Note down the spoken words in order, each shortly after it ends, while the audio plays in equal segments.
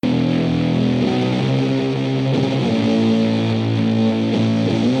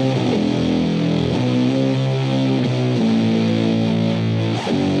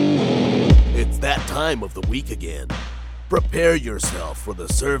time of the week again. Prepare yourself for the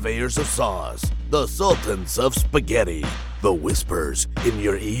surveyors of sauce, the sultans of spaghetti, the whispers in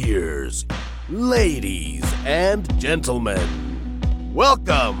your ears. Ladies and gentlemen,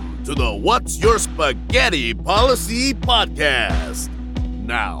 welcome to the What's Your Spaghetti Policy podcast.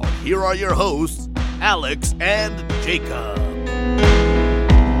 Now, here are your hosts, Alex and Jacob.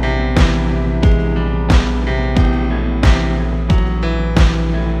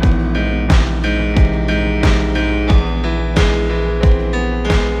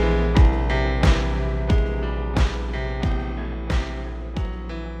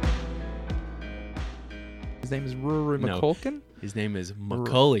 His name is Rory McCulkin? His name is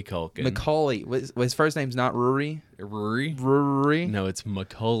Macaulay Culkin. Macaulay. His first name's not Rory? Rory? Rory? No, it's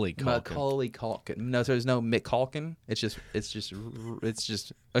Macaulay Culkin. Macaulay Culkin. No, so there's no McCulkin. It's just.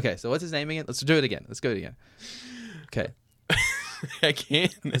 Okay, so what's his name again? Let's do it again. Let's go again. Okay. I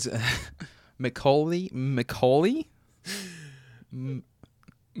can't. Macaulay? Macaulay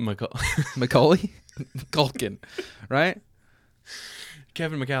Culkin. Right?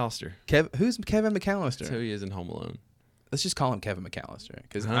 Kevin McAllister. Who's Kevin McAllister? That's who he is in Home Alone. Let's just call him Kevin McAllister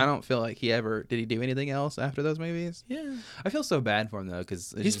because I don't feel like did he do anything else after those movies? Yeah. I feel so bad for him though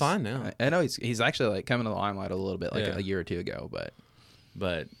because he's fine now. I know he's actually like coming to the limelight a little bit like a year or two ago, but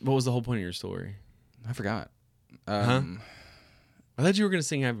what was the whole point of your story? I forgot. I thought you were going to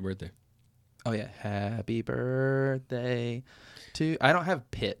sing Happy Birthday. Oh yeah, Happy Birthday to. I don't have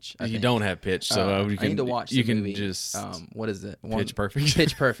pitch. You don't have pitch, so I need to watch. You the can movie. just what is it? Pitch Perfect.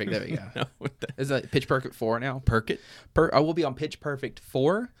 Pitch Perfect. There we go. No, Is that Pitch Perfect 4 now? Perkit. I will be on Pitch Perfect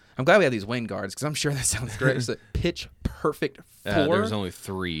 4. I'm glad we have these wind guards because I'm sure that sounds great. So Pitch Perfect 4. There's only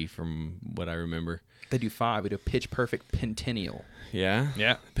 3 from what I remember. They do 5. We do Pitch Perfect Pentennial. Yeah.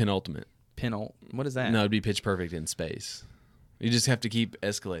 Yeah. Penultimate. What is that? No, it'd be Pitch Perfect in space. You just have to keep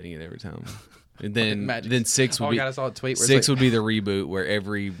escalating it every time. And then 6 would be. I saw a tweet where 6 would be the reboot where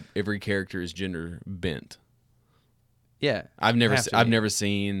every character is gender bent. Yeah, I've never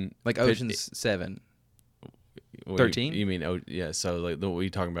seen like Ocean's 7. 13? You mean yeah? So like what are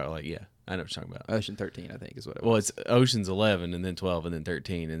you talking about? Like yeah, I know what you're talking about. Ocean 13, I think is what it was. Well, it's Ocean's 11 and then 12 and then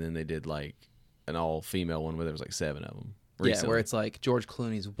 13 and then they did like an all female one where there was like 7 of them. Recently. Yeah, where it's like George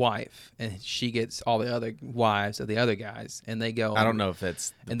Clooney's wife, and she gets all the other wives of the other guys, and they go. I don't know if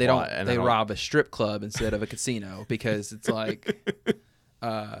that's. They rob a strip club instead of a casino because it's like,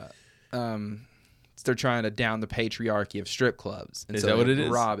 they're trying to down the patriarchy of strip clubs. And is so that what they it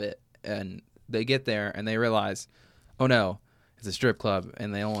is? Rob it, and they get there and they realize, oh no, it's a strip club,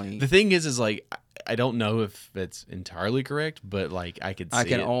 and they only. The thing is like. I don't know if that's entirely correct, but like I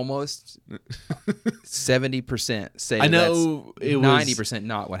can almost 70% say I know that's 90%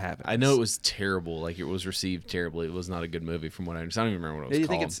 not what happened. I know it was terrible. Like it was received terribly. It was not a good movie from what I understand. I don't even remember what it was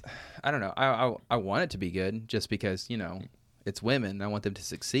called. Do you think I don't know. I want it to be good just because, it's women. I want them to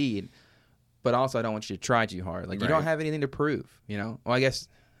succeed. But also I don't want you to try too hard. Like you don't have anything to prove, Well, I guess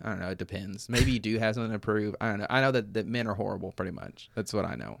I don't know. It depends. Maybe you do have something to prove. I don't know. I know that men are horrible, pretty much. That's what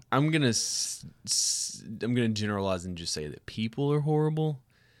I know. I'm gonna generalize and just say that people are horrible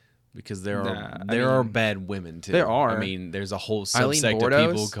because there are bad women too. There are. I mean, there's a whole subsect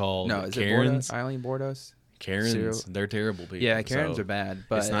of people called Karens. Eileen Bordeaux. Karens. They're terrible people. Yeah, Karens are bad.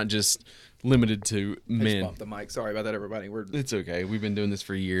 But it's not just limited to men. I just bumped the mic. Sorry about that, everybody. It's okay. We've been doing this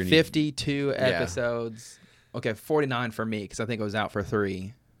for a year. 52 episodes. Okay, 49 for me because I think I was out for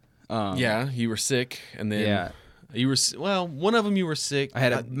 3. Yeah, you were sick, and then you were one of them you were sick. I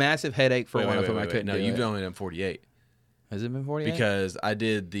had a massive headache for one of them. I couldn't. No, you've only done 48. Has it been 48? Because I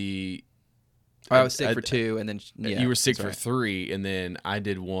did the. I was sick for 2, and then you were sick for 3, and then I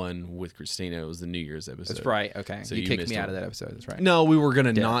did 1 with Christina. It was the New Year's episode. That's right. Okay, so you kicked me out of that episode. That's right. No, we were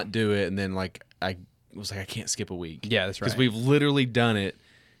gonna not do it, and then like I was like, I can't skip a week. Yeah, that's right. Because we've literally done it.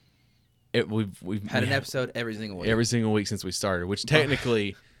 We've had an episode every single week. Every single week since we started, which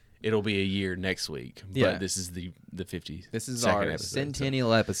technically. It'll be a year next week, but this is the 50. This is our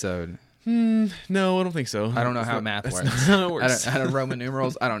centennial episode. No, I don't think so. I don't know how math works. That's not how it works. I don't Roman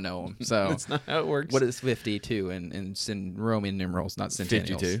numerals. I don't know them. So that's not how it works. What is 52 in Roman numerals? Not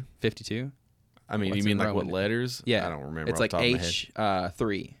centennials. 52. 52. I mean, you mean like what letters? Yeah, I don't remember. It's like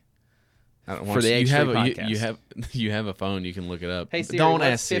H3. For the H3 podcast. You have a phone. You can look it up. Hey Siri, don't what's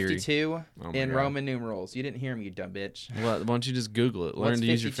ask Siri. 52 in Roman numerals? You didn't hear me, you dumb bitch. Well, why don't you just Google it? Learn to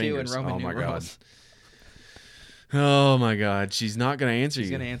use your fingers. In Roman numerals? Oh my God, she's not gonna answer you.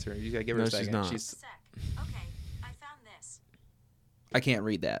 She's gonna answer. You gotta give her a second. She's not. Okay, I found this. I can't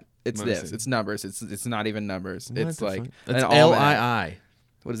read that. It's this. It's numbers. It's not even numbers. It's like it's LII.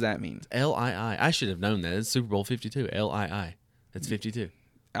 What does that mean? LII. I should have known that. It's Super Bowl 52. LII. That's 52.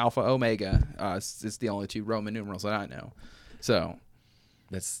 Alpha, Omega. It's the only 2 Roman numerals that I know. So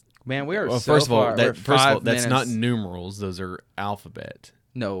That's man, we are well. so First of all, far. We're first of all, 5 that's not minutes. numerals. Those are alphabet.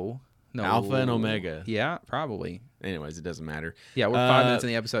 No. Alpha and Omega. Yeah, probably. Anyways, it doesn't matter. Yeah, we're 5 minutes in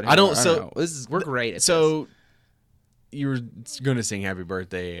the episode. I don't. I So know. We're great at this. So you were going to sing Happy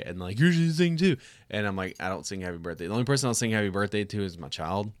Birthday, and like you should sing too. And I'm like, I don't sing Happy Birthday. The only person I'll sing Happy Birthday to is my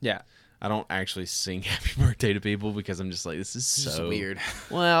child. Yeah. I don't actually sing Happy Birthday to people because I'm just like, this is It's so weird.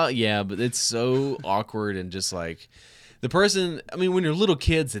 Well, yeah, but it's so awkward and just like the person. I mean, when you're little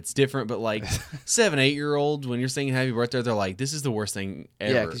kids, it's different. But like 7, 8-year-olds, when you're singing Happy Birthday, they're like, this is the worst thing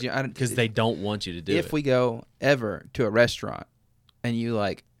ever. Yeah, because they don't want you to do it. If we go ever to a restaurant and you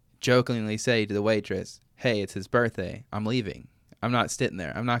like jokingly say to the waitress, "Hey, it's his birthday. I'm leaving. I'm not sitting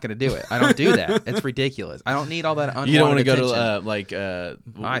there. I'm not going to do it." I don't do that. It's ridiculous. I don't need all that unwanted You don't want to go attention. to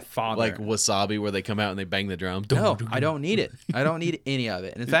My father. like Wasabi, where they come out and they bang the drum. No, I don't need it. I don't need any of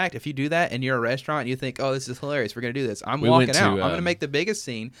it. And in fact, if you do that and you're a restaurant and you think, "Oh, this is hilarious. We're going to do this," I'm We walking went to, out. I'm going to make the biggest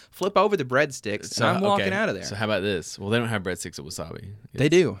scene, flip over the breadsticks, and I'm walking out of there. So how about this? Well, they don't have breadsticks at Wasabi. They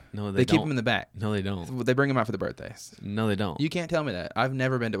do. No, They keep don't. them in the back. No, they don't. They bring them out for the birthdays. No, they don't. You can't tell me that. I've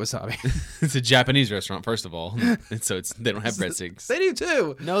never been to Wasabi. It's a Japanese restaurant, first of all, and so they don't have breadsticks. They do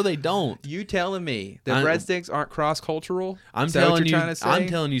too. No, they don't. You telling me that I- breadsticks aren't cross-cultural? I'm Is that what telling you're you. trying to say? I'm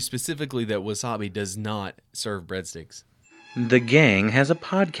telling you specifically that Wasabi does not serve breadsticks. The gang has a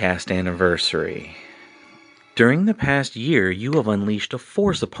podcast anniversary. During the past year, you have unleashed a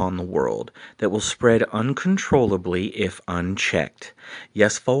force upon the world that will spread uncontrollably if unchecked.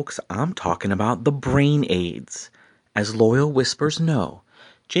 Yes, folks, I'm talking about the brain AIDS. As loyal whispers know,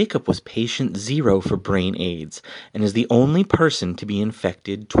 Jacob was patient 0 for brain AIDS and is the only person to be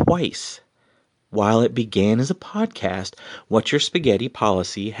infected twice. While it began as a podcast, What's Your Spaghetti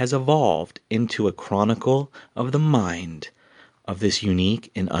Policy has evolved into a chronicle of the mind of this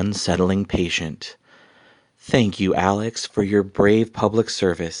unique and unsettling patient. Thank you, Alex, for your brave public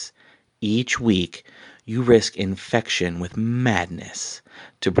service. Each week, you risk infection with madness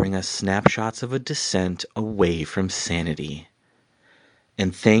to bring us snapshots of a descent away from sanity.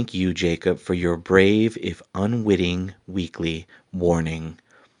 And thank you, Jacob, for your brave, if unwitting, weekly warning.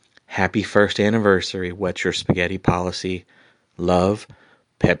 Happy first anniversary, What's Your Spaghetti Policy? Love,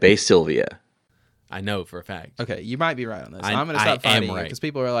 Pepe Sylvia. I know for a fact. Okay, you might be right on this. I- I'm going to I stop am fighting you right. because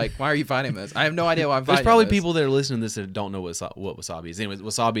people are like, "Why are you fighting this?" I have no idea why I'm There's fighting. probably this. people that are listening to this that don't know what Wasabi is. Anyways,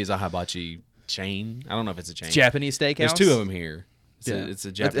 Wasabi is a hibachi chain. I don't know if it's a chain. Japanese steakhouse. There's 2 of them here. It's, Yeah. it's a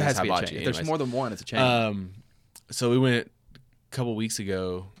It Japanese has to be a hibachi. chain. If there's Anyways. more than one, it's a chain. So we went a couple weeks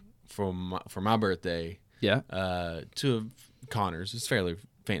ago for my birthday yeah. to Connor's. It's a fairly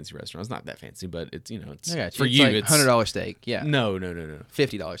fancy restaurant. It's not that fancy, but it's I got you. for it's you. like It's $100 steak. Yeah. No.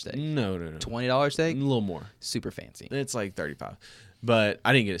 $50 steak. No. $20 A steak. little more. Super fancy. It's like 35, but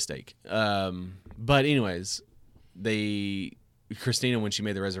I didn't get a steak. But anyways, Christina, when she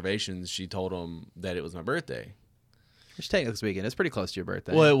made the reservations, she told them that it was my birthday. Just take this weekend. It's pretty close to your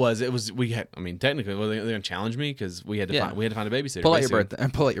birthday. Well, it was. We had. I mean, technically, well, they're gonna challenge me because we had to find a babysitter. Pull out your basically. birthday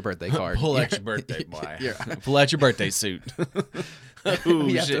and pull out your birthday card. Pull out your birthday, boy. Yeah. Pull out your birthday suit. Ooh,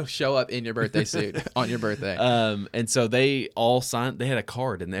 You have shit. to show up in your birthday suit on your birthday. And so they all signed. They had a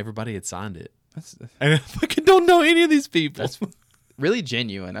card, and everybody had signed it. That's And I fucking don't know any of these people. really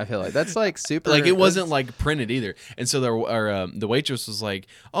genuine. I feel like that's like super. Like it wasn't that's- like printed either. And so the waitress was like,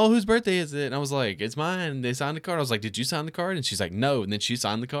 "Oh, whose birthday is it?" And I was like, "It's mine." They signed the card. I was like, "Did you sign the card?" And she's like, "No." And then she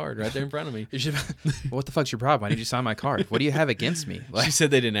signed the card right there in front of me. You should, what the fuck's your problem? Why did you sign my card? What do you have against me? Like, She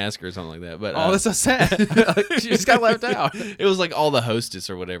said they didn't ask her or something like that. But oh, that's so sad. She just got left out. it was like all the hostess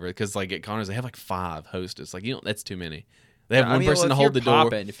or whatever. Because like at Connors, they have like 5 hostess. Like that's too many. They have one person to hold the door.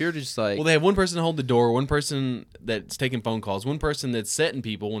 If you're just like, Well, they have one person to hold the door, one person that's taking phone calls, one person that's setting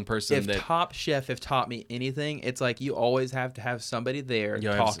people, one person if that. Top Chef have taught me anything, it's like you always have to have somebody there You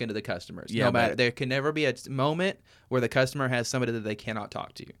have talking to the customers. Yeah, no matter, but- there can never be a moment where the customer has somebody that they cannot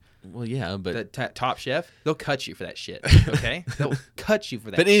talk to. Well, yeah, but. The Top Chef, they'll cut you for that shit. Okay, they'll cut you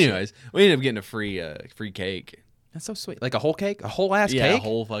for that. But shit. anyways, we ended up getting a free cake. That's so sweet. Like a whole cake, a whole ass Yeah, cake. a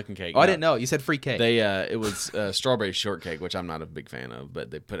whole fucking cake. Oh, I didn't know. You said free cake. They it was strawberry shortcake, which I'm not a big fan of,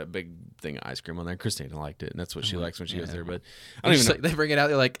 but they put a big thing of ice cream on there. Christina liked it, and that's what she likes when she goes there. But I don't even know. They bring it out.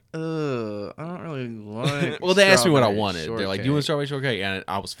 They're like, I don't really like. Well, they asked me what I strawberry wanted. They're like, "Do you want shortcake." strawberry shortcake?" And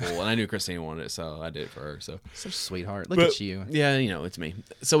I was full, and I knew Christina wanted it, so I did it for her. So, Such a sweetheart. Look But- at you. yeah, it's me.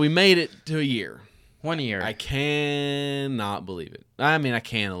 So we made it to a year. 1 year. I cannot believe it. I mean, I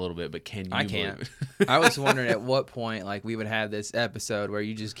can a little bit, but can you? I believe can't. it? I was wondering at what point like we would have this episode where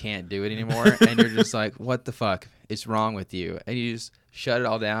you just can't do it anymore, and you're just like, "What the fuck is wrong with you?" And you just shut it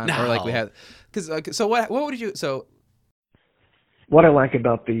all down, or like we No. have, because so what would you so what I like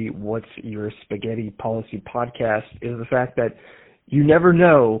about the What's Your Spaghetti Policy podcast is the fact that you never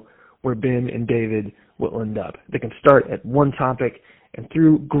know where Ben and David will end up. They can start at one topic and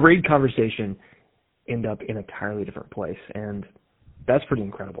through great conversation end up in an entirely different place. And that's pretty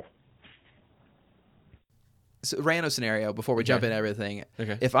incredible. So, random scenario before we jump into everything.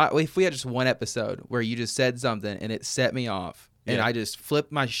 Okay. If we had just one episode where you just said something and it set me off, and I just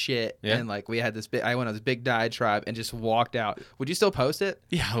flipped my shit, and like we had I went on this big diatribe and just walked out, would you still post it?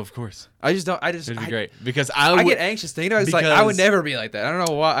 Yeah, of course. It'd be great because I get anxious thinking about it. It's like I would never be like that. I don't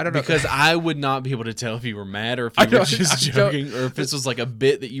know why. I don't know because I would not be able to tell if you were mad or if you were just joking or if this was like a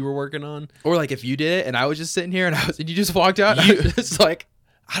bit that you were working on, or like if you did it and I was just sitting here and you just walked out. It's like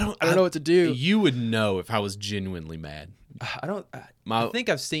I don't know what to do. You would know if I was genuinely mad. I think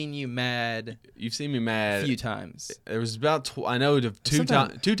I've seen you mad. You've seen me mad a few times. There was about I know of two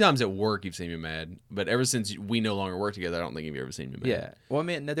times at work you've seen me mad, but ever since we no longer work together, I don't think you've ever seen me mad. Yeah. Well, I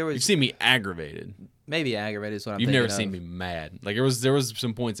mean, you've seen me aggravated. Maybe aggravated is what I'm You've thinking never seen me mad. Like there was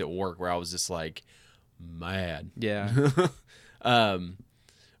some points at work where I was just like mad. Yeah.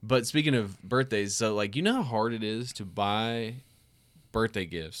 But speaking of birthdays, so like you know how hard it is to buy birthday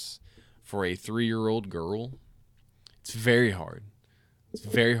gifts for a 3-year-old girl? It's very hard. It's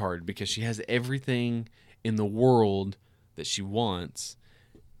very hard because she has everything in the world that she wants.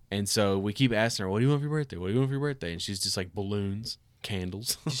 And so we keep asking her, what do you want for your birthday? What do you want for your birthday? And she's just like balloons,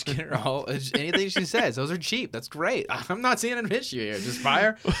 candles. Just get her all anything she says. Those are cheap. That's great. I'm not seeing an issue here. Just buy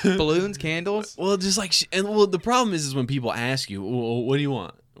her balloons, candles. Well, just like the problem is when people ask you, well, what do you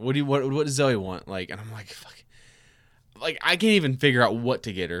want? What does Zoe want? Like, and I'm like, fuck. Like, I can't even figure out what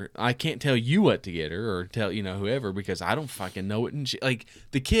to get her. I can't tell you what to get her or tell, whoever, because I don't fucking know it. And like,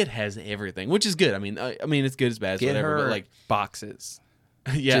 the kid has everything, which is good. I mean, it's good, it's bad, it's whatever. But like boxes.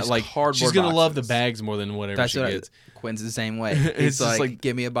 Yeah, just like cardboard she's gonna boxes. love the bags more than whatever she gets. Quinn's the same way. It's just like,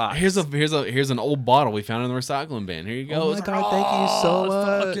 give me a box. Here's an old bottle we found in the recycling bin. Here you go. Oh my god, thank you so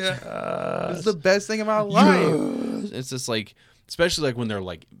much. This is the best thing about life. It's just like. Especially like when they're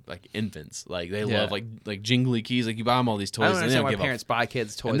like infants, like they love like jingly keys. Like you buy them all these toys. I don't understand and why parents buy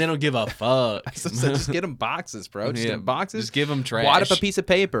kids toys. And they don't give a fuck. So just get them boxes, bro. Just get them boxes. Just give them trash. Wad up a piece of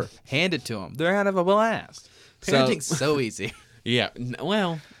paper, hand it to them. They're out of a blast. Parenting's so easy. Yeah.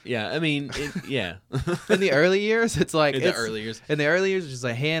 Well, yeah. I mean, yeah. In the early years, it's like in the early years, it's just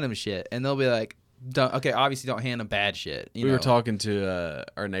like hand them shit, and they'll be like, okay, obviously don't hand them bad shit. We were talking to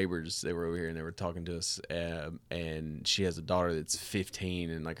our neighbors. They were over here and they were talking to us. And she has a daughter that's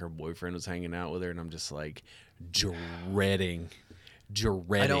 15, and like her boyfriend was hanging out with her, and I'm just like dreading.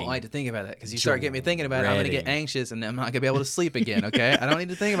 I don't like to think about that because you start getting me thinking about it. I'm gonna get anxious and I'm not gonna be able to sleep again. Okay, I don't need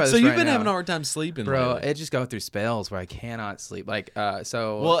to think about this. So you've right been now. having a hard time sleeping, bro. lately. It just go through spells where I cannot sleep. Like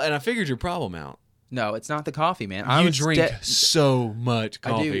Well, and I figured your problem out. No, it's not the coffee, man. You drink so much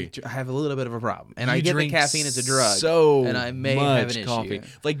coffee. I have a little bit of a problem, and I get the caffeine as a drug. So and I may much have an coffee. issue.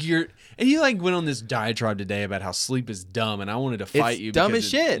 Like you went on this diatribe today about how sleep is dumb, and I wanted to fight you. Dumb because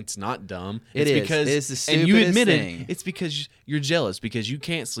as shit. It's not dumb. It it's is. because It's the stupidest and you admitted thing. it's because you're jealous because you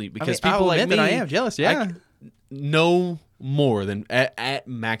can't sleep because I people will like admit me. that I am jealous. Yeah, no more than at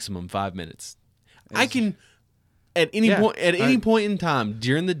maximum 5 minutes. I can at any point in time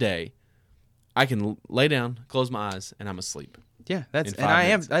during the day. I can lay down, close my eyes, and I'm asleep. Yeah, that's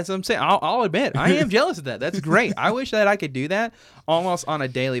what I'm saying. I'll admit I am jealous of that. That's great. I wish that I could do that almost on a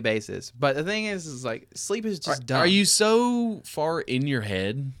daily basis. But the thing is like sleep is just dumb. Are you so far in your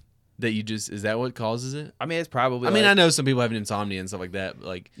head that you just is that what causes it? I mean, it's probably. I mean, I know some people have insomnia and stuff like that. But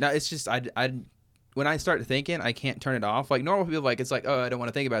like, no, it's just I when I start thinking, I can't turn it off. Like normal people, like it's like, oh, I don't want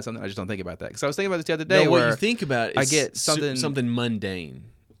to think about something. I just don't think about that. Because I was thinking about this the other day. No, where what you think about is I get something mundane.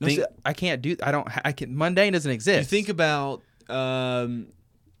 No, see, I can't do. I can. Mundane doesn't exist. You think about. Because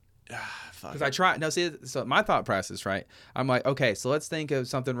I try. No, see, so my thought process, right? I'm like, okay, so let's think of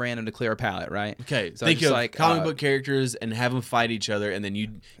something random to clear a palate, right? Okay, so think of like, comic book characters and have them fight each other, and then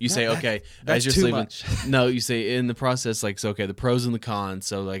you say, okay, that's as you're too sleeping. much. No, you say in the process, like, so okay, the pros and the cons.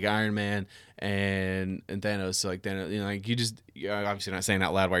 So like Iron Man and Thanos. So like Thanos, like you're obviously not saying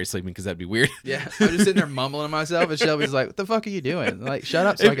out loud while you're sleeping because that'd be weird. Yeah, I'm just sitting there mumbling to myself, and Shelby's like, "What the fuck are you doing? Like, shut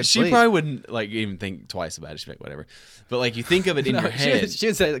up, so I can she sleep." probably wouldn't like even think twice about it. She'd be like, whatever. But like you think of it in your head. She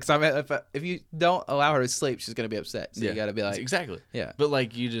would say, "Because if you don't allow her to sleep, she's gonna be upset." So you gotta be like, exactly. Yeah. But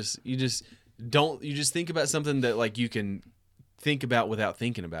like you just think about something that like you can think about without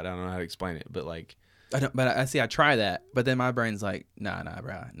thinking about it. I don't know how to explain it, but like I see. I try that, but then my brain's like, nah,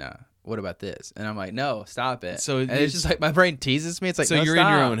 bro, nah. what about this? And I'm like, no, stop it. So and it's just like my brain teases me. It's like, so no, you're stop.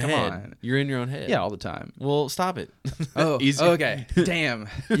 in your own Come head. on. You're in your own head. Yeah, all the time. Well, stop it. Oh, Easy. okay. Damn,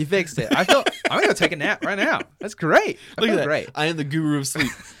 you fixed it. I'm gonna go take a nap right now. That's great. I Look feel at that. great. I am the guru of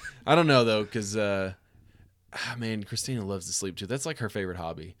sleep. I don't know though, because man, Christina loves to sleep too. That's like her favorite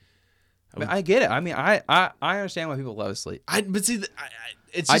hobby. I get it. I mean, I understand why people love sleep. But see,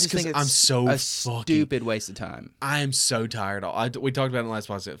 it's I just just think because it's I'm so a fucking. stupid waste of time. I am so tired. We talked about it in the last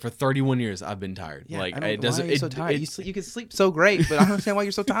podcast. For 31 years, I've been tired. Like I it don't, doesn't. why are you so tired? You can sleep so great, but I don't understand why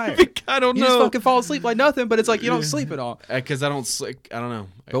you're so tired. I don't You know. just fucking fall asleep like nothing, but it's like you don't sleep at all. Because I don't sleep. I don't know.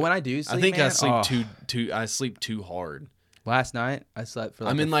 But when I do sleep, I think man, I sleep oh. too. I sleep too hard. Last night I slept for.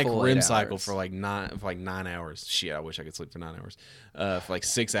 Like I'm a in like full REM 8 cycle hours. for like 9 hours. Shit, I wish I could sleep for 9 hours. For like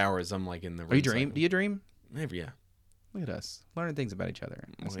 6 hours, I'm like in the. Are you REM dream? cycle. Do you dream? Maybe yeah. Look at us learning things about each other.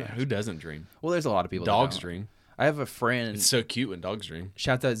 That's Well, yeah, nice. who doesn't dream? Well, there's a lot of people. Dogs that don't. dream. I have a friend. It's so cute when dogs dream.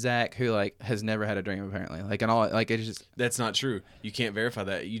 Shout out Zach, who like has never had a dream apparently. Like and all like it's just That's not true. You can't verify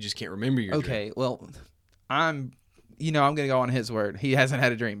that. You just can't remember your dream. okay. Well, I'm gonna go on his word. He hasn't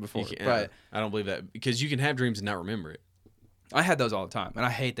had a dream before, but I don't believe that because you can have dreams and not remember it. I had those all the time, and I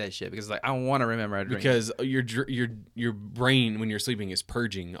hate that shit because like I want to remember a dream. Because your brain when you're sleeping is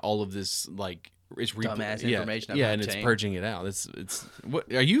purging all of this like it's Dumbass information I've Yeah, and obtained. it's purging it out. It's what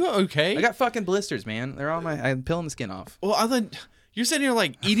are you okay? I got fucking blisters, man. They're on my. I'm peeling the skin off. Well, I thought you're sitting here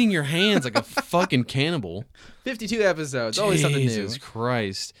like eating your hands like a fucking cannibal. 52 episodes. Always something new. Jesus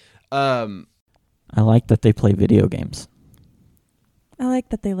Christ. I like that they play video games. I like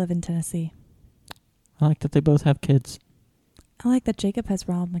that they live in Tennessee. I like that they both have kids. I like that Jacob has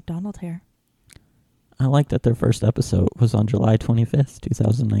Ronald McDonald hair. I like that their first episode was on July 25th,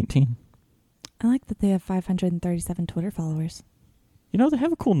 2019. I like that they have 537 Twitter followers. You know, they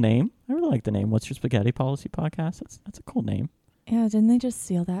have a cool name. I really like the name. What's Your Spaghetti Policy Podcast? That's a cool name. Yeah, didn't they just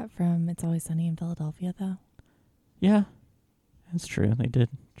steal that from It's Always Sunny in Philadelphia, though? Yeah, that's true. They did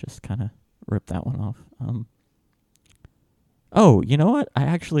just kind of rip that one off. Oh, you know what?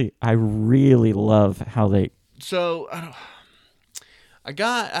 I really love how they... So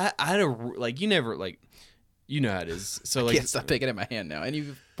I had a like you never like you know how it is. So like I can't stop taking it in my hand now, and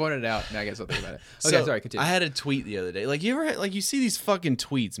you pointed it out. Now I guess I'll think about it. so Okay, sorry. Continue. I had a tweet the other day. Like you ever had, like you see these fucking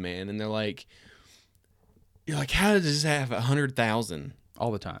tweets, man, and they're like, you're like, how does this have 100,000?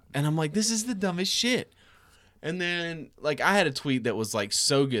 all the time. And I'm like, this is the dumbest shit. And then like I had a tweet that was like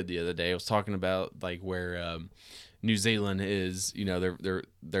so good the other day. I was talking about like where New Zealand is, you know,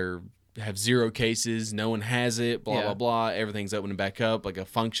 they're have 0 cases, no one has it, blah blah blah. Everything's opening back up like a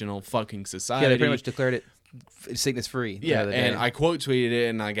functional fucking society. Yeah, they pretty much declared it sickness free. Yeah, and I quote tweeted it,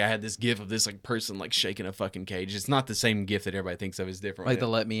 and like I had this gif of this like person like shaking a fucking cage. It's not the same gif that everybody thinks of. It's different. like the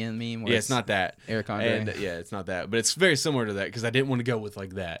 "Let Me In" meme. Where Yeah, it's not that. Eric Andre. And, yeah, it's not that. But it's very similar to that because I didn't want to go with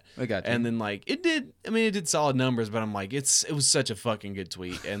like that. I got you. And then like it did. I mean, it did solid numbers, but I'm like, it was such a fucking good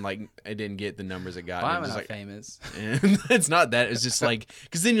tweet, and like I didn't get the numbers it got. Why It am I was not like, famous? and it's not that. It's just like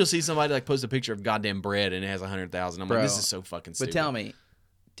because then you'll see somebody like post a picture of goddamn bread and it has 100,000. I'm Bro, like, this is so fucking stupid. But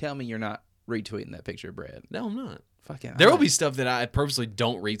tell me you're not retweeting that picture of bread. No, I'm not. Fucking. There will be stuff that I purposely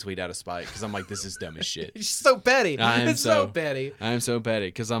don't retweet out of spite because I'm like, this is dumb as shit. It's so petty. It's so petty. I am so petty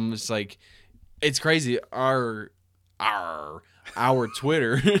because I'm just like, it's crazy. Our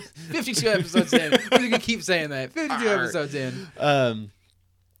Twitter. 52 episodes in. We're gonna keep saying that. 52 episodes in.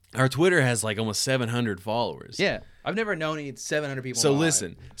 Our Twitter has like almost 700 followers. Yeah, I've never known 700 people. So in my life.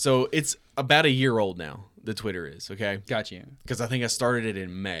 listen, so it's about a year old now. The Twitter is okay Got you. because I think I started it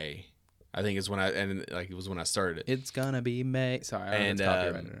in May. I think it's when it was when I started it. It's gonna be May. Sorry, I don't know if it's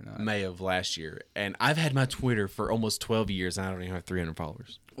copyrighted or not. May of last year, and I've had my Twitter for almost 12 years, and I don't even have 300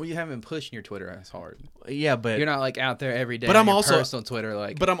 followers. Well, you haven't been pushing your Twitter as hard. Yeah, but You're not like out there every day. But on I'm your also- personal Twitter.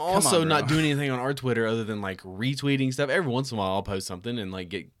 Like, But I'm come also on, not bro. doing anything on our Twitter other than like retweeting stuff. Every once in a while, I'll post something and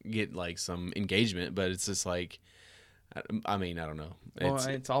like get like some engagement. But it's just like, I mean, I don't know. Well,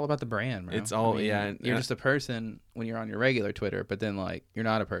 it's all about the brand, bro. it's all- I mean, yeah, and- You're just a person when you're on your regular Twitter, but then like you're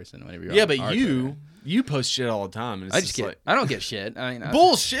not a person whenever you're. yeah, on but our you Twitter. post shit all the time. And it's I just get. like, I don't get shit. I mean,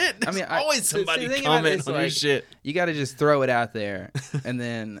 bullshit. I mean, There's always see, somebody the thing about it commenting is, on your like, shit. You got to just throw it out there, and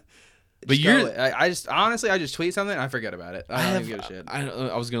then. But just you're- go. I just honestly, I just tweet something, and I forget about it. I don't even give a shit.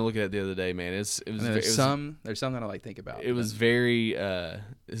 I was gonna look at it the other day, man. It was And very- there's some that I like think about. It was very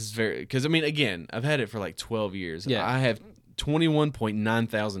because I mean again I've had it for like 12 years. Yeah. I have 21.9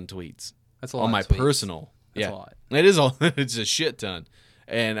 thousand tweets That's a lot on my of tweets. personal. That's yeah, a lot. It is all. It's a shit ton,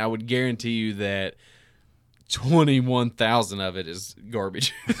 and I would guarantee you that 21,000 of it is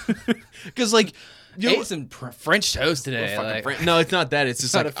garbage. Because like, I ate some French toast today. Like, no, it's not that. It's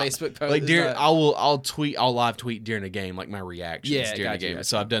just not like a Facebook post. Like It's during, not- I'll live tweet during a game, like my reactions Yeah, during a gotcha, game. gotcha.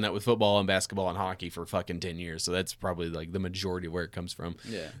 So I've done that with football and basketball and hockey for fucking 10 years. So that's probably like the majority of where it comes from.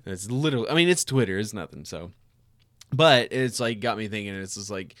 Yeah. And it's literally, I mean, it's Twitter, it's nothing. So, but it's like got me thinking. It's just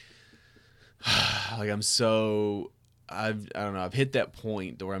like I'm so, I don't know. I've hit that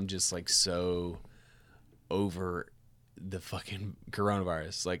point where I'm just like so over the fucking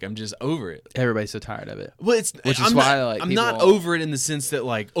coronavirus. Like I'm just over it. Everybody's so tired of it. Well, it's Which is I'm why, not, like, I'm not people- over it in the sense that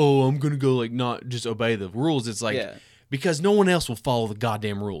like, oh, I'm gonna go like not just obey the rules. It's like Yeah. because no one else will follow the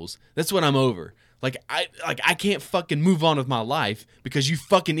goddamn rules. That's what I'm over. Like I can't fucking move on with my life because you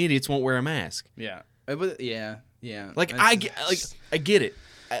fucking idiots won't wear a mask. Yeah. Yeah. Like I get it.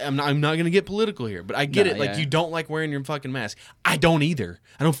 I'm not gonna get political here, but I get No, it. Like yeah. you don't like wearing your fucking mask. I don't either.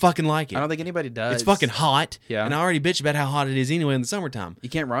 I don't fucking like it. I don't think anybody does. It's fucking hot. Yeah. And I already bitch about how hot it is anyway in the summertime. You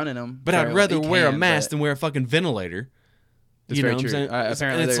can't run in them. But I'd rather wear a mask than wear a fucking ventilator. That's You know very what I'm true. saying? Apparently,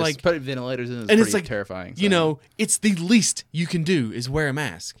 And it's there's like, putting ventilators in is and pretty it's like terrifying. You so. know, it's the least you can do is wear a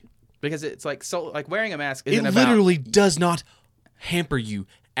mask. because it's like so like wearing a mask It isn't about literally does not hamper you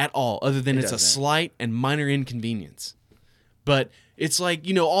at all, other than It it's a doesn't. slight and minor inconvenience. But it's like,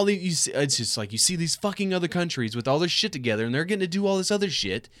 you know, all the it's just like you see these fucking other countries with all their shit together, and they're getting to do all this other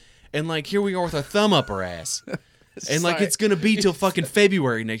shit, and like here we are with our thumb up our ass. And like Sorry. it's gonna be till fucking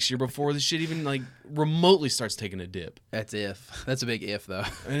February next year before this shit even like remotely starts taking a dip. That's if. That's a big if though.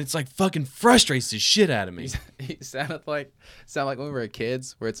 And it's like fucking frustrates the shit out of me. You sound like when we were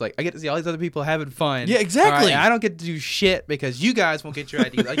kids, where it's like I get to see all these other people having fun. Yeah, exactly. All right, and I don't get to do shit because you guys won't get your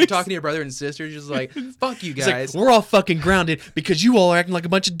idea. Like you're talking to your brother and sister, you're just like, fuck you It's like guys. we're all fucking grounded because you all are acting like a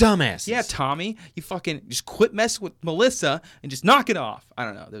bunch of dumbasses. Yeah, Tommy, you fucking just quit messing with Melissa and just knock it off. I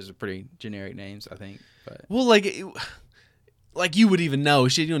don't know. Those are pretty generic names, I think. But Well, like you would even know.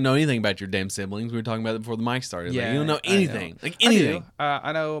 Shit, you don't know anything about your damn siblings. We were talking about it before the mic started. Like, you don't know I anything. Like I do. anything.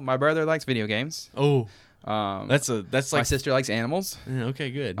 I know my brother likes video games. Oh, That's that's my like sister likes animals. yeah, okay,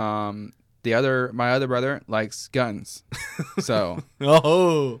 good. My other brother likes guns. So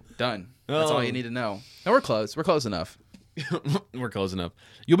Oh, done. That's all Oh. you need to know. No, we're close. We're close enough. we're close enough.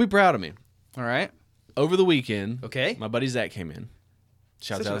 You'll be proud of me. All right. Over the weekend, Okay. my buddy Zach came in.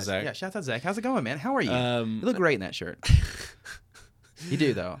 Shout out Zach. Yeah, shout out Zach. How's it going, man? How are you? Um, You look great in that shirt. You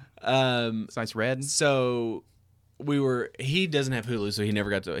do though. It's nice red. So he doesn't have Hulu, so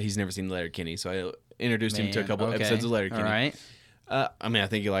he's never seen Letterkenny. So I introduced him to a Man, couple okay. episodes of Letterkenny. All right. I mean, I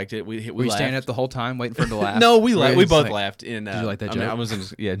think he liked it. We Were you standing laughed. up the whole time waiting for him to laugh? No, we Right? laughed. We It's both like- laughed. And, Did you like that I mean, joke? I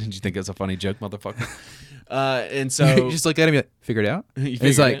wasn't. Yeah. Did you think it was a funny joke, motherfucker? And so you just look at him, you're like, figure it out. You And he's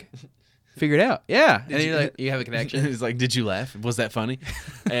figured like, it figure it out. Yeah. And you- you're like, you have a connection. He's like, "Did you laugh? Was that funny?"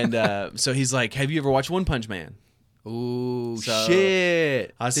 And so he's like, "Have you ever watched One Punch Man?" Ooh, So,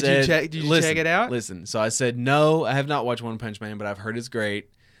 shit. I Did said, you check? Did you listen, check it out? Listen. So I said, "No, I have not watched One Punch Man, but I've heard it's great."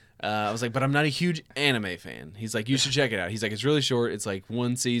 I was like, "But I'm not a huge anime fan." He's like, "You should check it out." He's like, "It's really short. It's like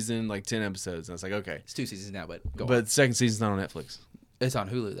one season, like 10 episodes." And I was like, "Okay." It's 2 seasons now, but go But on. the second season's not on Netflix. It's on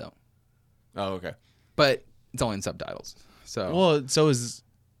Hulu though. Oh, okay. But it's only in subtitles. So Well, so is.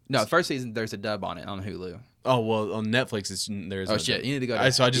 no, the first season there's a dub on it on Hulu. Oh well, on Netflix, there's. Oh no shit, dub. you need to go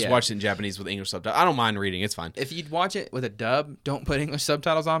to- So I just yeah. watched it in Japanese with English subtitles. I don't mind reading; it's fine. If you'd watch it with a dub, don't put English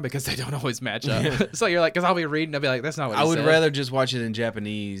subtitles on because they don't always match up. So you're like, because I'll be reading, I'll be like, that's not what I he would said. rather just watch it in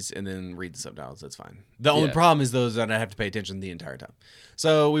Japanese and then read the subtitles. That's fine. The only Yeah. problem is those that I have to pay attention the entire time.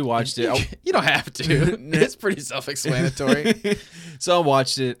 So we watched it. You don't have to. It's pretty self-explanatory. So I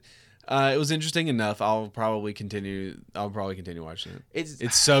watched it. It was interesting enough. I'll probably continue watching it.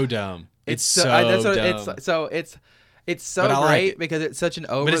 It's so dumb. It's so that's what- dumb. It's so But I like great it. because it's such an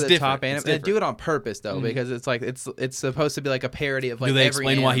over it's the top different. anime. It's And they do different. it on purpose though, because it's like it's supposed to be like a parody of like Do they every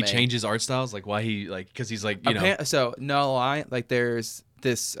explain why he anime. changes art styles? Like why he because he's like you know So no lie, like there's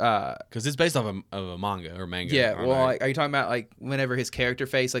this because it's based off of a manga or manga. yeah, aren't well, I? like, are you talking about like whenever his character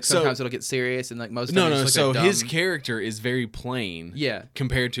face, like So- sometimes it'll get serious and like most of the no. time it just So looks like his dumb. character is very plain. Yeah.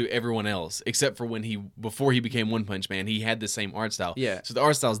 Compared to everyone else, except for before he became One Punch Man, he had the same art style. Yeah. So the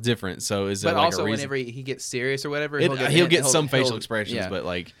art style is different. So is there But like also a reason? whenever he gets serious or whatever, He'll get some facial he'll- expressions, yeah. but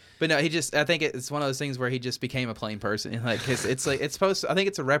like But no, I think it's one of those things where he just became a plain person. And like it's like it's supposed to, I think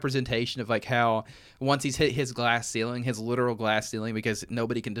it's a representation of like how once he's hit his glass ceiling, his literal glass ceiling, because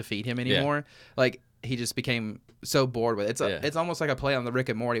nobody can defeat him anymore. Like he just became so bored with it. It's almost like a play on the Rick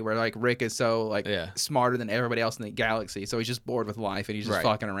and Morty where like Rick is so like smarter than everybody else in the galaxy, so he's just bored with life and he's just Right.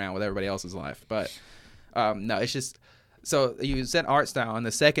 fucking around with everybody else's life. But no, it's just. So you said art style. In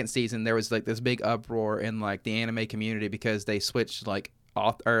the second season, there was like this big uproar in like the anime community because they switched like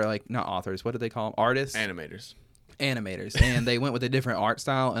not authors. What do they call them? Artists, Animators. and they went with a different art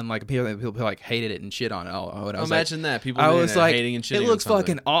style, and like people like hated it and shit on it. And I was Imagine that people. I was like, hating and shitting it looks on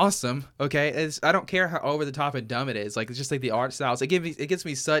something. fucking awesome. Okay, I don't care how over the top and dumb it is. Like it's just like the art styles. It gives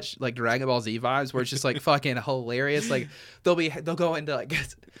me such like Dragon Ball Z vibes where it's just like fucking hilarious. Like they'll go into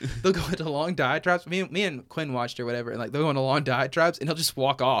long diatribes. Me and Quinn watched or whatever, and like they'll go into long diatribes, and he'll just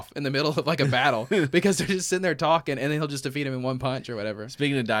walk off in the middle of like a battle because they're just sitting there talking, and then he'll just defeat him in one punch or whatever.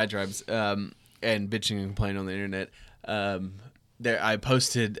 Speaking of diatribes, and bitching and complaining on the internet, I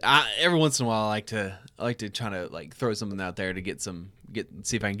posted every once in a while. I like to try to like throw something out there to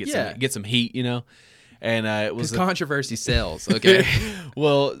see if I can get some heat, you know. And it was controversy sells. Okay.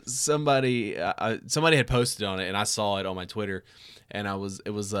 Well, somebody had posted on it, and I saw it on my Twitter, and it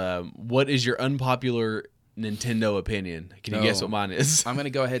was what is your unpopular Nintendo opinion? Can you guess what mine is? I'm gonna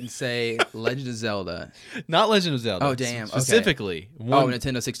go ahead and say Legend of Zelda. Not Legend of Zelda. Oh damn! Specifically,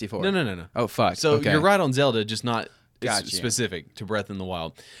 Nintendo 64. No. Oh fuck. So okay. you're right on Zelda, just not Gotcha. specific to Breath of the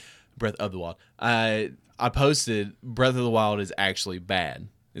Wild. I posted Breath of the Wild is actually bad.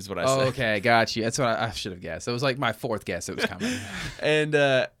 Is what I said. Oh, okay, got you. That's what I should have guessed. It was like my fourth guess. It was coming. And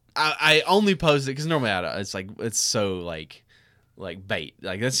I only posted it because normally it's so like bait.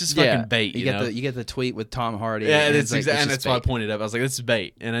 Like that's just fucking bait. You know? You get the tweet with Tom Hardy. Yeah, and it's like, exactly, and it's that's why I pointed up. I was like, "This is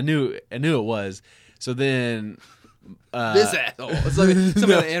bait," and I knew it was. So then, this asshole. It's like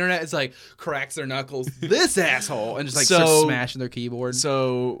somebody on the internet is like cracks their knuckles. This asshole, and just like starts smashing their keyboard.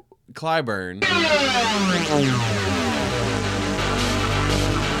 So Clyburn.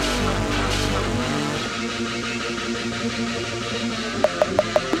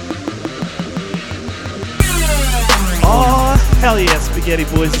 Hell yeah, spaghetti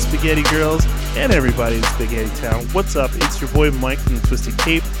boys and spaghetti girls, and everybody in Spaghetti Town. What's up? It's your boy Mike from the Twisted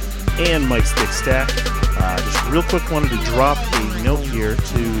Cape and Mike's Thick Stack. Just real quick, wanted to drop a note here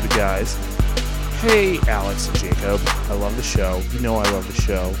to the guys. Hey, Alex and Jacob, I love the show. You know I love the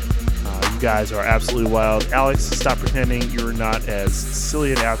show. You guys are absolutely wild. Alex, stop pretending you're not as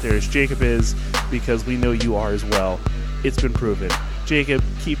silly and out there as Jacob is, because we know you are as well. It's been proven. Jacob,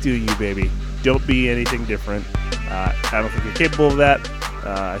 keep doing you, baby. Don't be anything different. I don't think you're capable of that.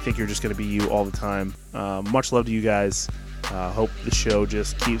 I think you're just going to be you all the time. Much love to you guys. Hope the show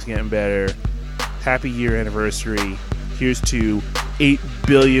just keeps getting better. Happy year anniversary. Here's to 8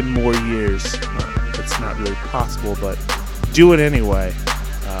 billion more years. That's not really possible, but do it anyway.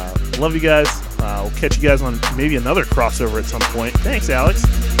 Love you guys. We'll catch you guys on maybe another crossover at some point. Thanks, Alex.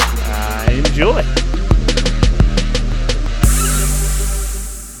 Enjoy.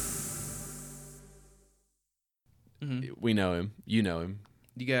 We know him. You know him.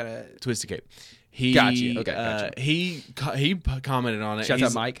 You gotta Twisted Cape. He Gotcha. Okay, gotcha. He commented on it. Shout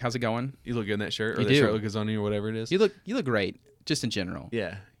out Mike. How's it going? You look good in that shirt, or You that do. shirt looks on you, or whatever it is. You look great, just in general.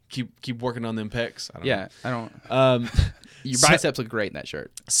 Yeah. Keep working on them pecs. I don't Yeah, I don't. know. Your biceps look great in that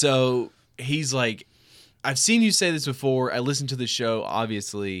shirt. So he's like, I've seen you say this before. I listened to the show,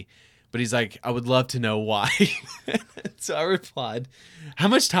 obviously, but he's like, I would love to know why. So I replied, how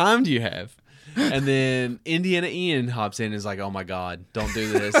much time do you have? And then Indiana Ian hops in and is like, oh my God, don't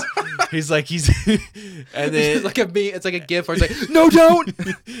do this. He's like, and then It's like a GIF where it's like, no, don't.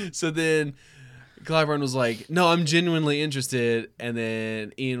 So then Clyburn was like, no, I'm genuinely interested. And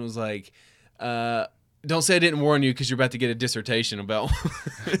then Ian was like, don't say I didn't warn you because you're about to get a dissertation about.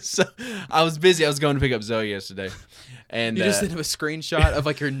 So I was busy. I was going to pick up Zoe yesterday. And You just sent him a screenshot of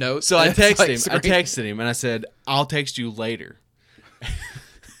like your notes. so I and it's, texted him and I said, I'll text you later.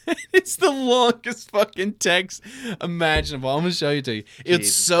 It's the longest fucking text imaginable. I'm gonna show you to you. It's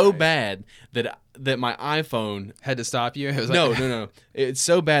Jesus so Christ. bad that my iPhone had to stop you. It was no. It's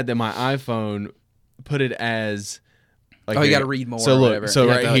so bad that my iPhone put it as like you got to read more. So or look, whatever. so You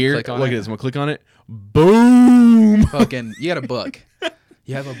have right to, like, here, click on look it. at this. I'm gonna click on it. Boom. Fucking, you got a book.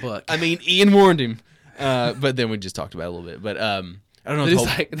 You have a book. I mean, Ian warned him, but then we just talked about it a little bit. But I don't know.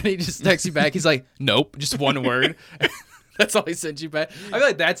 Then he just texts you back. He's like, nope, just one word. That's all he sent you back. I feel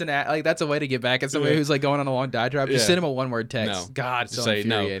like that's that's a way to get back at somebody who's like going on a long diatribe. Just Yeah. send him a one-word text. No. God, it's so Say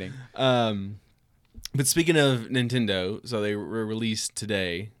no. infuriating. But speaking of Nintendo, so they released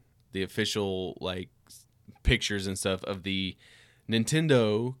today the official like pictures and stuff of the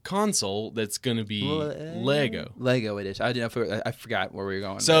Nintendo console that's going to be Lego. Lego edition. I forgot where we were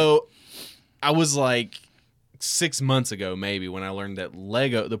going. So I was like 6 months ago maybe when I learned that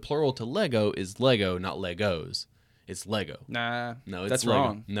Lego, the plural to Lego is Lego, not Legos. It's Lego. Nah, No, it's that's Lego.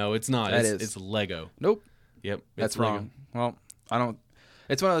 wrong. No, it's not. That It's is. Lego. Nope, Yep. that's it's Lego. wrong. Well, I don't.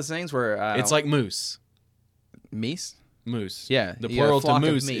 It's one of those things where It's like moose. meese. Moose. Yeah, The you got a plural to flock of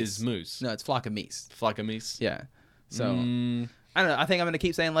moose meese. is moose. No, it's flock of meese. Flock of meese. Yeah. So I don't know. I think I'm going to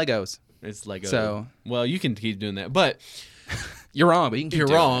keep saying Legos. It's Lego. So- well, you can keep doing that, but You're wrong, but you can keep you're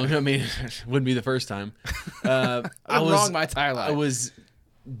doing wrong. it. I mean, it wouldn't be the first time. I'm wrong my entire life. I was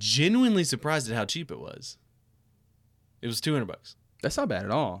genuinely surprised at how cheap it was. It was $200 That's not bad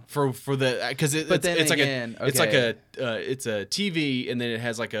at all. for the because But then it's again, like it's like okay. it's a TV and then it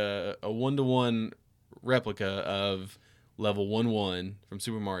has like a 1-to-1 replica of level 1-1 from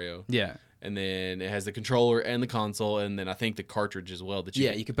Super Mario. Yeah. And then it has the controller and the console, and then I think the cartridge as well. That you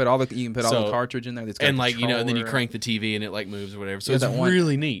Yeah, you can put all the cartridge in there. That's got and a like and then you controller. crank the TV and it like moves or whatever. So Yeah, it's that one-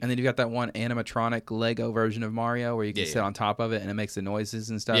 really neat. And then you've got that one animatronic Lego version of Mario where you can Yeah, sit yeah. on top of it and it makes the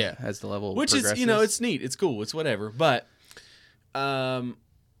noises and stuff Yeah. as the level Which progresses. is it's neat, it's cool, it's whatever. But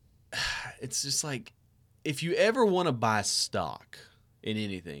it's just like if you ever want to buy stock in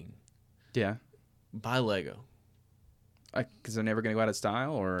anything, yeah, buy Lego. because they're never going to go out of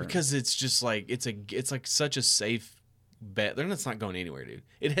style, or Because it's just like it's like such a safe bet. They're not going anywhere, dude.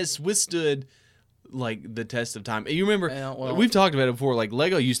 It has withstood like the test of time. You remember Yeah, well- we've talked about it before. Like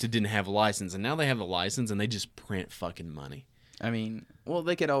Lego used to didn't have a license, and now they have the license, and they just print fucking money. I mean, well,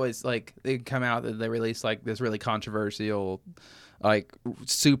 they could always they could come out that they release like this really controversial, like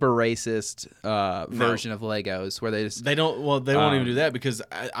super racist version of Legos where they just They don't. Well, they won't even Um, do that because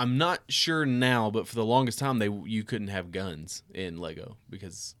I'm not sure now, but for the longest time, you couldn't have guns in Lego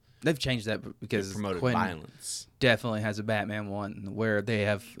because they've changed that it because promoted Quentin violence. definitely has a Batman one where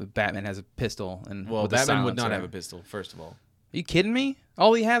Batman has a pistol and Well, with a Batman would not silencer. have a pistol. First of all, Are you kidding me?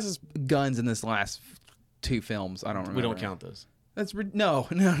 All he has is guns in this last 2 films. I don't remember. we don't count those. That's no.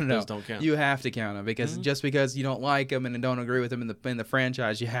 Those don't count. You have to count them because just because you don't like them and don't agree with them in the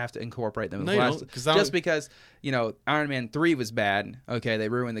franchise, you have to incorporate them. In No, the you last- don't, 'cause I just don't- because Iron Man 3 was bad, okay, they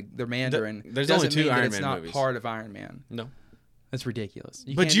ruined the Mandarin. There's doesn't only 2 mean that Iron it's Man not movies. part of Iron Man. No, That's ridiculous.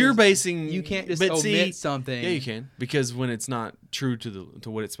 but can't you're just- basing. You can't just but omit see, something. Yeah, you can because when it's not true to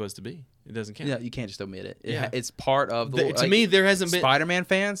what it's supposed to be, it doesn't count. Yeah, you can't just omit it. Yeah. It's part of the. To me, there hasn't been. Spider-Man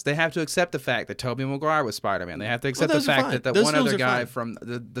fans, they have to accept the fact that Tobey Maguire was Spider-Man. They have to accept the those are fact fine. that Those one films other are guy fine. from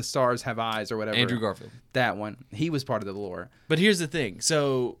the Stars Have Eyes or whatever. Andrew Garfield. That one, he was part of the lore. But here's the thing.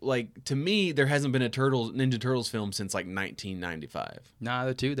 So, like, to me, there hasn't been a Ninja Turtles film since like 1995.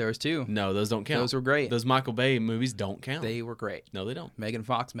 Nah, there was 2. No, those don't count. Those were great. Those Michael Bay movies don't count. They were great. No, they don't. Megan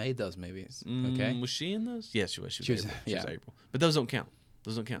Fox made those movies. Okay. Was she in those? Yes, she was. She She was, was- April. She was yeah. April. But those don't count.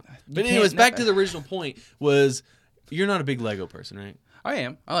 Those don't count. But can't- anyways, back to the original point was you're not a big Lego person, right? I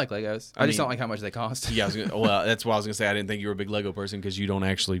am. I like Legos. I just don't like how much they cost. Yeah, well, that's why I was gonna say I didn't think you were a big Lego person because you don't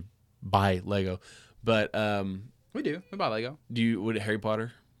actually buy Lego. But We do. We buy Lego. would Harry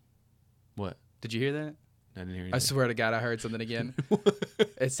Potter? What? Did you hear that? I didn't hear I anything. swear to God, I heard something again.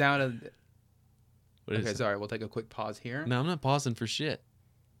 It sounded. What is Okay, it? sorry. We'll take a quick pause here. No, I'm not pausing for shit.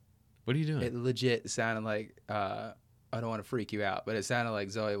 What are you doing? It legit sounded like I don't want to freak you out, but it sounded like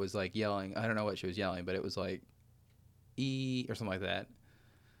Zoe was like yelling. I don't know what she was yelling, but it was like E or something like that.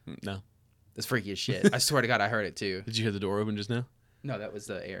 No. It's freaky as shit. I swear to God, I heard it too. Did you hear the door open just now? No, that was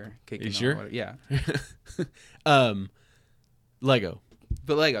the air kicking. You on sure? water. Yeah, Lego.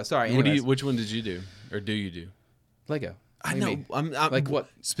 but Lego. Sorry. What do anyways. which one did you do, or do you do? Lego. I What do you know. mean? I'm Like what?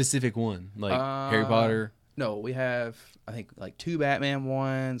 specific one? Like Harry Potter. No, we have I think like 2 Batman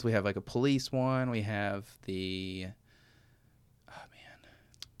ones. We have like a police one. We have the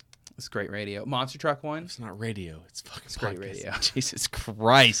this great radio monster truck one. It's not radio. It's fucking great podcast. radio. Jesus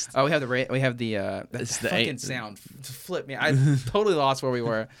Christ. Oh, we have the that It's the fucking sound flip me. I totally lost where we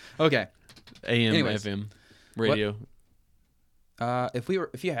were. Okay. AM, Anyways. FM, radio. If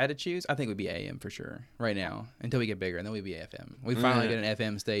you had to choose, I think it would be AM for sure right now until we get bigger, and then we'd be FM. We finally get an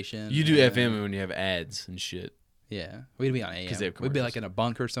FM station. You do and FM when you have ads and shit. Yeah, we'd be on AM. they have We'd be commercials. like in a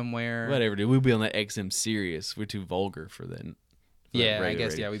bunker somewhere. Whatever, dude. We'd be on that XM Sirius. We're too vulgar for that. for Yeah, that I regular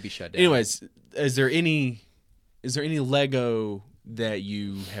guess radio. yeah, we'd be shut down. Anyways, is there any Lego that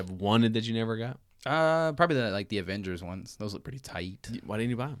you have wanted that you never got? Probably the Avengers ones. Those look pretty tight. Why didn't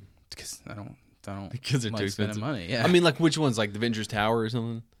you buy them? Because I don't Because they're like too spending expensive. money. Yeah. I mean, like which ones? Like the Avengers Tower or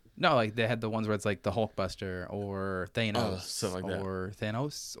something? no, like they had the ones where it's like the Hulkbuster or Thanos, stuff like that. or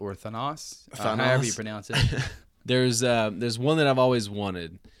Thanos or Thanos, Thanos. however you pronounce it. There's one that I've always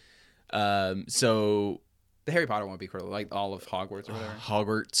wanted. So The Harry Potter one would be cool, like all of Hogwarts or whatever.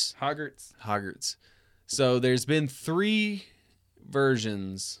 Hogwarts. So there's been 3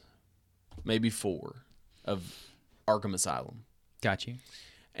 versions, maybe 4, of Arkham Asylum. Got you.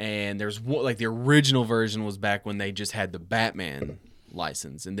 And there's one, like the original version was back when they just had the Batman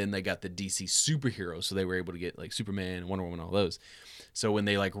license, and then they got the DC superheroes, so they were able to get like Superman, Wonder Woman, all those. So when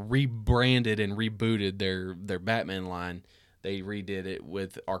they like rebranded and rebooted their Batman line, they redid it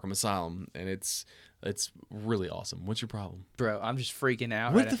with Arkham Asylum, and it's It's really awesome. What's your problem? Bro, I'm just freaking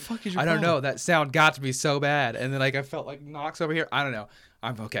out. What right the now. fuck is your I don't problem? know. That sound got to be so bad. And then like I felt like Knox over here. I don't know.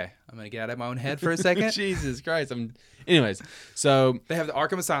 I'm okay. I'm going to get out of my own head for a second. Jesus Christ. Anyways, so They have the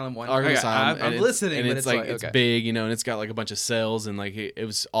Arkham Asylum one. Arkham Okay, Asylum, I'm listening, and but it's like okay. it's big, you know, and it's got like a bunch of cells, and like it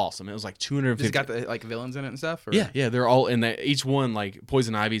was awesome. It was like 250. It's got the like villains in it and stuff. Or? Yeah, they're all in that. Each one, like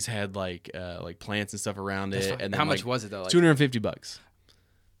Poison Ivy's had like plants and stuff around That's it. fine. And then, how much like, was it though? Like, $250.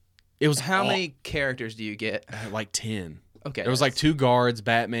 It was how many characters do you get? Like 10. Okay, There was like 2 guards,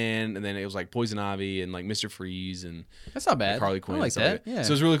 Batman, and then it was like Poison Ivy and like Mr. Freeze and That's not bad. Harley Quinn. I like and stuff that. like Yeah. So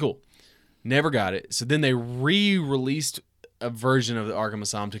it was really cool. Never got it. So then they re-released a version of the Arkham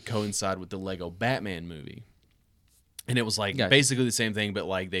Asylum to coincide with the Lego Batman movie. And it was like Gotcha. basically the same thing, but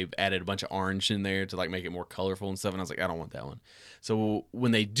like they've added a bunch of orange in there to like make it more colorful and stuff. And I was like, I don't want that one. So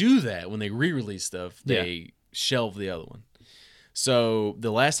when they do that, when they re-release stuff, they shelve the other one. So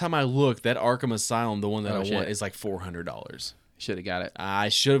the last time I looked, that Arkham Asylum, the one that I want, is like $400. Should have got it. I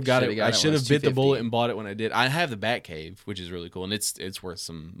should have got Should've it. got I it should when it have was bit the $250. bullet and bought it when I did. I have the Batcave, which is really cool, and it's worth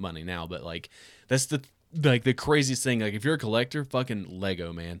some money now. But like that's the craziest thing. Like if you're a collector, fucking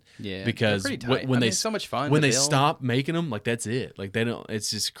Lego, man. Yeah, Because they're pretty tight. when I mean, they it's so much fun when to they build. stop making them, like that's it. Like they don't.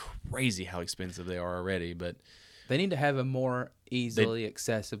 It's just crazy how expensive they are already. But They need to have a more easily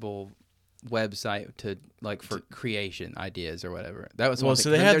accessible website to like for creation ideas or whatever. That was Well, one so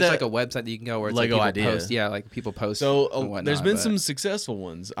thing. they Then have there's that like a website that you can go where it's Lego like people Idea. post. Yeah, like people post. so and whatnot, there's been but some successful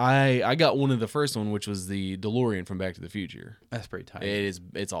ones. I got one of the first one, which was the DeLorean from Back to the Future. That's pretty tight.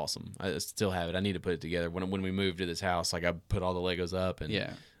 It's awesome. I still have it. I need to put it together. When we moved to this house, like I put all the Legos up and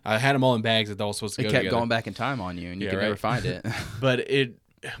Yeah. I had them all in bags that they all supposed to It go kept together. going back in time on you, and you Yeah, could never right. find it. But it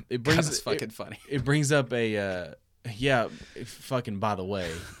brings That's fucking funny. It brings up a fucking. By the way,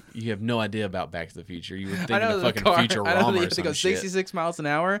 you have no idea about Back to the Future. You were thinking of the fucking car. Futurama I know that you or have to some go shit. 66 miles an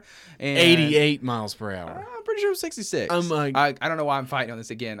hour. And 88 miles per hour. I'm pretty sure it was 66. I'm like- I don't know why I'm fighting on this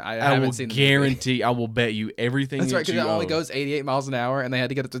again. I I haven't will seen the movie. guarantee. I will bet you everything. That's right, that because you it only own. goes 88 miles an hour, and they had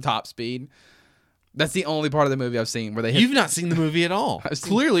to get up to top speed. That's the only part of the movie I've seen where they hit. You've not seen the movie at all. I've seen-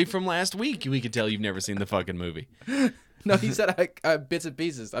 Clearly, from last week, we could tell you've never seen the fucking movie. No, he said bits and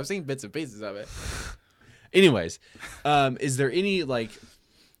pieces. I've seen bits and pieces of it. Anyways, is there any like?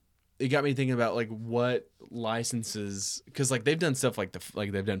 It got me thinking about like what licenses, because like they've done stuff like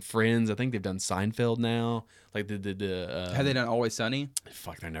they've done Friends. I think they've done Seinfeld now. Like Have they done Always Sunny?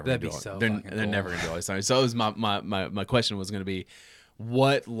 Fuck, they're never. That'd gonna be do it. so They're fucking cool. never gonna do Always Sunny. So it was my question was gonna be,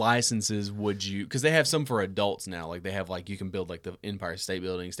 what licenses would you? Because they have some for adults now. Like they have like you can build like the Empire State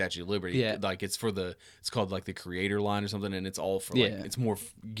Building, Statue of Liberty. Yeah. Like it's called like the Creator line or something, and it's all for like Yeah. it's more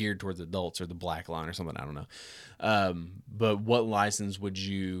geared towards adults, or the Black line or something. I don't know. But what license would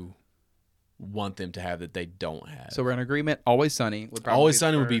you want them to have that they don't have? So we're in agreement. Always Sunny would probably Always be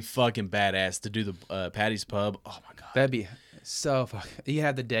Sunny the would be first. fucking badass to do the Patty's Pub. Oh my god. That'd be so fuck. You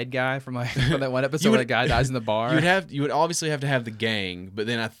have the dead guy from like from that one episode where the guy dies in the bar. You would obviously have to have the gang, but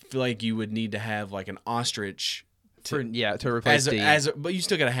then I feel like you would need to have like an ostrich to replace D. but you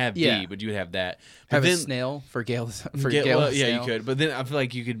still gotta have Yeah. D, but you would have that. But have then, a snail for Gail. For yeah, Gail. well, yeah, Snail. you could. But then I feel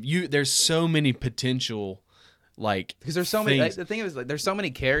like there's so many potential like Because there's so many. things. The thing is, like, there's so many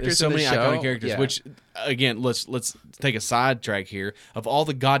characters. There's so in many the show. iconic characters. Yeah. Which again, let's take a sidetrack here. Of all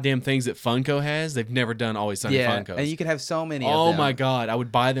the goddamn things that Funko has, they've never done Always Sunny Funkos. and you could have so many. Oh of them. my god, I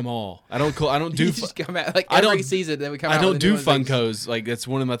would buy them all. I don't do. You just come out like I every don't- season. Then we come I out. don't with do new ones. Funkos. Like that's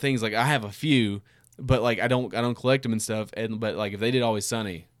one of my things. Like I have a few, but like I don't collect them and stuff. But like if they did Always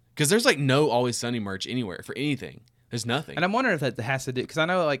Sunny, because there's like no Always Sunny merch anywhere for anything. There's nothing. And I'm wondering if that has to do because I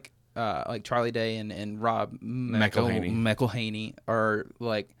know like Charlie Day and Rob McElhaney are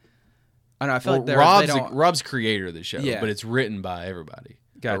like I don't know. I feel like they're they don't. Rob's creator of the show, Yeah. but it's written by everybody.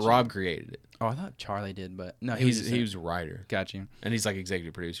 Gotcha. But Rob created it. Oh, I thought Charlie did, but no, He was a writer, got you. and he's like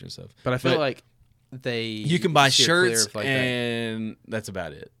executive producer and stuff. But I feel like they you can buy steer clear shirts, of, like, that. and that's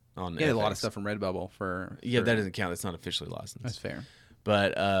about it. On Yeah, a lot FX. of stuff from Redbubble for Yeah, that doesn't count. That's not officially licensed. That's fair.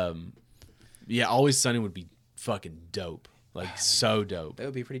 But yeah, Always Sunny would be fucking dope. Like so dope. That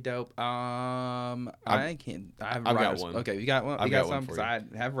would be pretty dope. I can't. I've got writer's- one. Okay, you got one. I've You got got one some for because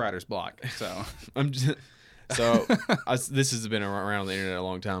I have writer's block. So I'm just, so this has been around the internet a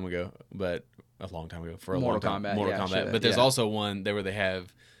long time ago, for a Mortal long time. Kombat, Mortal yeah, Kombat. shit, but there's yeah. also one there where they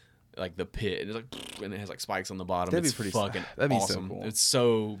have like the pit, and it's like, and it has like spikes on the bottom. That'd be it's pretty- fucking that'd be so awesome. cool. It's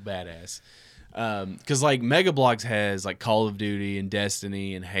so badass. Because like Mega Bloks has like Call of Duty and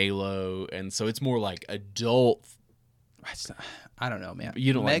Destiny and Halo, and so it's more like adult. I don't know, man.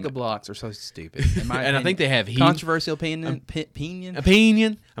 You don't like Mega me. Blocks are so stupid. In my And I opinion. think they have controversial opinion.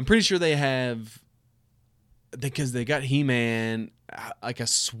 Opinion. I'm pretty sure they have, because they got He-Man. Like I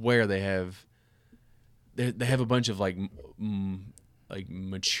swear they have. they have a bunch of like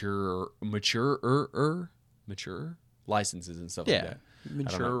mature licenses and stuff like that.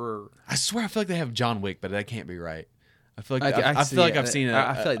 Mature. I swear I feel like they have John Wick, but that can't be right. I feel like I feel like see it. I've seen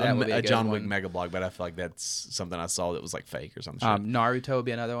I feel like that would be a good John one. Wick mega blog, but I feel like that's something I saw that was like fake or something. Naruto would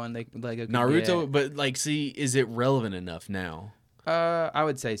be another one. Lego could Naruto, get. but like, see, is it relevant enough now? I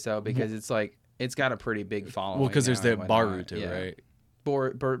would say so because it's like it's got a pretty big following. Well, because there's now that and whatnot. Baruto, right?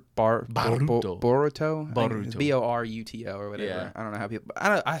 Boruto. Boruto. Boruto or whatever. Yeah. I don't know how people.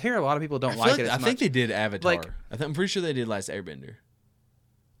 I hear a lot of people don't like it as I much. think they did Avatar. Like- I'm pretty sure they did Last Airbender.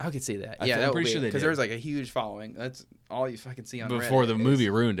 I could see that. I'm Yeah, that pretty sure they because did. there was like a huge following. That's all you fucking see on Before Reddit the is movie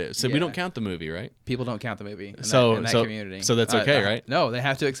ruined it. So we Yeah. don't count the movie, right? People don't count the movie. In So- that so- community. so that's okay, right? No, they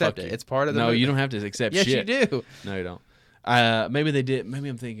have to accept Fuck it. you. It's part of the. No, movie. you don't have to accept Yes, shit. you do. No, you don't. Maybe they did. Maybe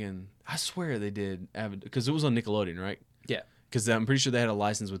I'm thinking. I swear they did because it was on Nickelodeon, right? Yeah. Because I'm pretty sure they had a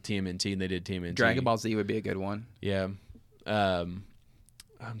license with TMNT and they did TMNT. Dragon Ball Z would be a good one. Yeah. I'm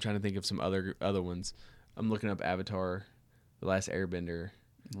trying to think of some other ones. I'm looking up Avatar, The Last Airbender,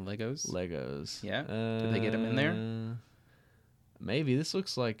 Legos. Yeah. Did they get them in there? Maybe. This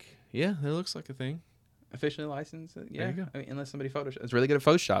looks like it looks like a thing. Officially licensed. Yeah. you go. I mean, unless somebody Photoshop. It's really good at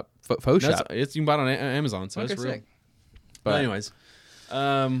Photoshop. No, Photoshop. you can buy it on Amazon, so Okay, it's real. sick. But But- anyways,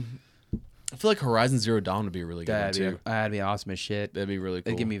 I feel like Horizon Zero Dawn would be a really good one too. That'd be awesome as shit. That'd be really cool.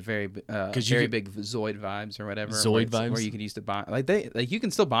 It'd give me very, you very could- big Zoid vibes or whatever. Zoid where vibes? where you could use to buy. You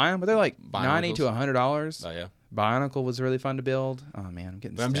can still buy them, but they're like $90 to $100. Oh yeah. Bionicle was really fun to build. Oh man, I'm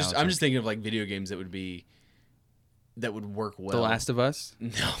getting. But I'm nostalgic. just thinking of like video games that would work well. The Last of Us.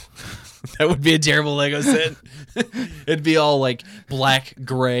 No, that would be a terrible Lego set. It'd be all like black,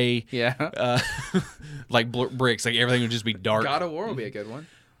 gray, Yeah. like bricks. Like everything would just be dark. God of War would be a good one.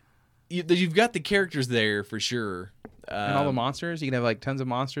 You've got the characters there for sure. And all the monsters. You can have like tons of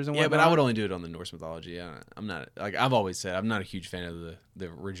monsters and Yeah, whatnot. but I would only do it on the Norse mythology. I'm not like I've always said. I'm not a huge fan of the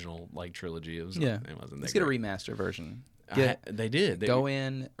original like trilogy. It wasn't Let's that get a great. remaster version. They did. They Go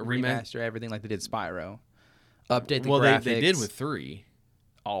in, Remas- remaster everything like they did Spyro. Update the well, graphics. they did with 3.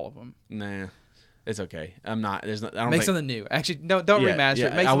 all of them. Nah, it's okay. I'm not. There's not. I don't Make think, something new. Actually, no, don't yeah, remaster yeah,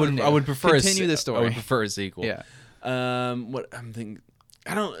 it. Make I would. something new. I would prefer continue the story. I would prefer a sequel. Yeah. What I'm thinking.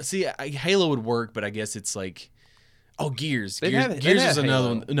 I don't see. Halo would work, but I guess it's like. Oh, Gears. They've Gears, had- they've Gears had is another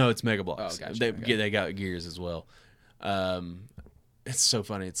Halo. one. No, it's Mega Bloks. Oh, gotcha, They okay. they got Gears as well. It's so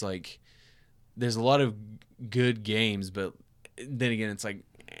funny. It's like there's a lot of good games, but then again, it's like.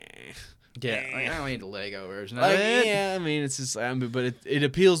 Yeah, I don't need the Lego version of Like, it. yeah, I mean, it's just, but it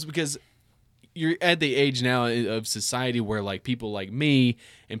appeals because you're at the age now of society where like people like me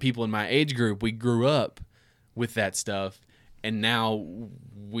and people in my age group, we grew up with that stuff, and now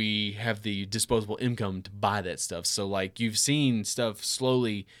we have the disposable income to buy that stuff. So like you've seen stuff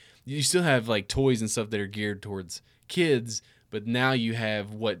slowly. You still have like toys and stuff that are geared towards kids, but now you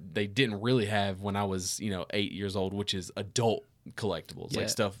have what they didn't really have when I was 8 years old, which is adult collectibles, Yeah. like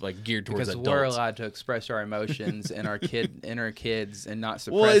stuff like geared towards Because adults. we're allowed to express our emotions and our inner kids and not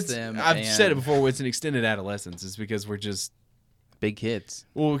suppress Well, them. I've and said it before. It's an extended adolescence. It's because we're just Big kids.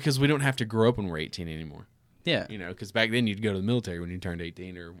 because we don't have to grow up when we're 18 anymore. Yeah. Because back then you'd go to the military when you turned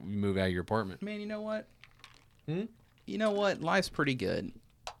 18, or you move out of your apartment. Man, you know what? You know what? Life's pretty good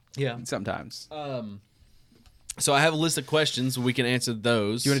Yeah. sometimes. So I have a list of questions. We can answer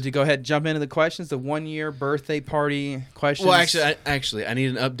those. Do you want to go ahead and jump into the questions? The 1 year birthday party questions. Well, actually, I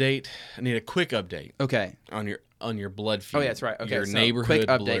need an update. I need a quick update Okay. on your blood feud. Oh, yeah, that's right. Okay. Your so neighborhood quick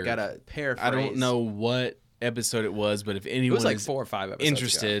update. blur. Got to paraphrase. I don't know what episode it was, but if It anyone was like is 4 or 5 episodes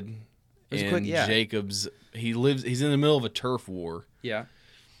interested ago. was a in quick- yeah. Jacob's, he's in the middle of a turf war. Yeah.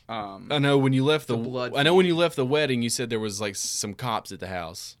 I know when you left The blood I know when you left the wedding, you said there was like some cops at the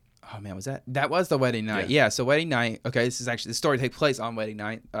house. Oh man, that was the wedding night? Yeah. So wedding night. Okay, the story takes place on wedding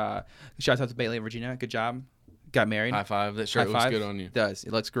night. Shout out to Bailey and Virginia. Good job. Got married. High five. That shirt High looks five. good on you. It does.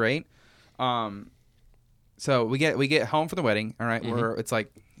 It looks great. So we get home for the wedding. All right, it's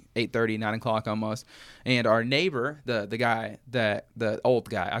like 8:30, 9 o'clock almost, and our neighbor, the old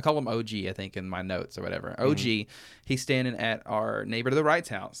guy, I call him OG, I think in my notes or whatever. OG, he's standing at our neighbor to the right's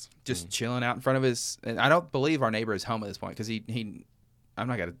house, just chilling out in front of his. And I don't believe our neighbor is home at this point because he I'm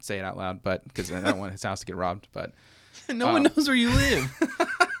not gonna say it out loud, but because I don't want his house to get robbed. But No one knows where you live.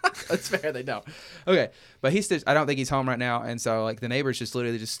 that's fair. They don't. Okay, but I don't think he's home right now, and so like the neighbor's just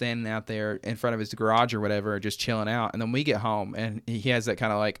literally just standing out there in front of his garage or whatever, just chilling out. And then we get home, and he has that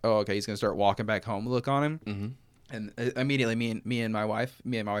kind of like, oh, okay, he's gonna start walking back home look on him. Mm-hmm. And immediately, me and my wife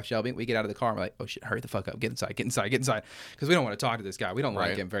Shelby, we get out of the car and we're like, oh shit, hurry the fuck up, get inside, because we don't want to talk to this guy. We don't like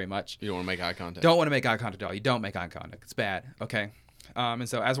Right. him very much. You don't want to make eye contact. Don't want to make eye contact at all. You don't make eye contact. It's bad. Okay. And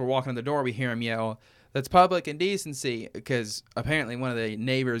so as we're walking in the door, we hear him yell, That's public indecency because apparently one of the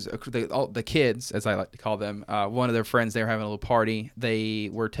neighbors, the kids, as I like to call them, one of their friends, they were having a little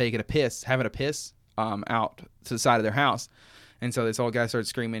having a piss out to the side of their house. And so this old guy started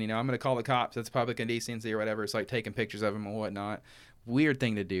screaming, I'm going to call the cops. That's public indecency or whatever. It's like taking pictures of him and whatnot. Weird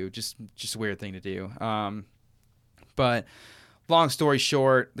thing to do. Just a weird thing to do. But long story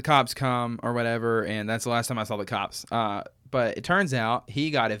short, the cops come or whatever, and that's the last time I saw the cops. But it turns out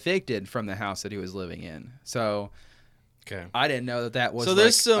he got evicted from the house that he was living in. So okay. I didn't know that was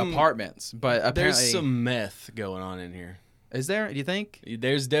there's some apartments. But apparently there's some meth going on in here. Is there? Do you think?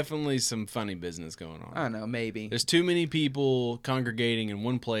 There's definitely some funny business going on. I don't know. Maybe. There's too many people congregating in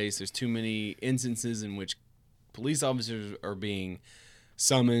one place. There's too many instances in which police officers are being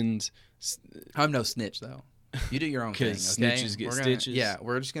summoned. I'm no snitch, though. You do your own thing, okay? Snitches get stitches. Yeah,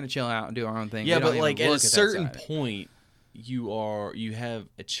 we're just going to chill out and do our own thing. Yeah, but like at a certain point, you have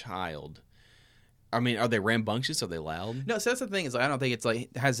a child. I mean, are they rambunctious? Are they loud? No, so that's the thing is, like, I don't think it's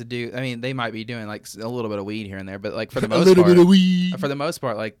like has to do. I mean, they might be doing like a little bit of weed here and there, but like for the most part, bit of weed. For the most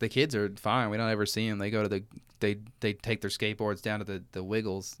part, like the kids are fine. We don't ever see them. They go to they take their skateboards down to the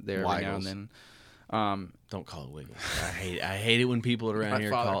Wiggles there every now and then. Don't call it Wiggles. I hate it when people around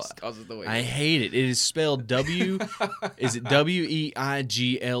here call it the Wiggles. I hate it. It is spelled is it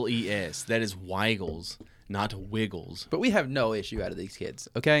Weigles? That is Weigles, not Wiggles. But we have no issue out of these kids.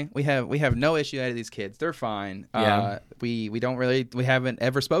 Okay, we have no issue out of these kids. They're fine. Yeah. We haven't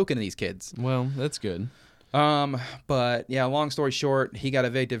ever spoken to these kids. Well, that's good. But yeah, long story short, he got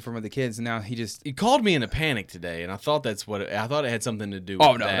evicted from one of the kids, and now he called me in a panic today, and I thought I thought it had something to do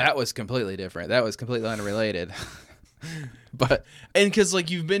with that was completely different. That was completely unrelated. Because like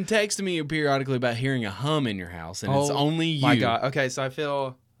you've been texting me periodically about hearing a hum in your house, and it's only you. My God. Okay,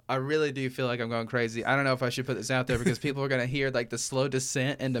 so I really do feel like I'm going crazy. I don't know if I should put this out there because people are going to hear like the slow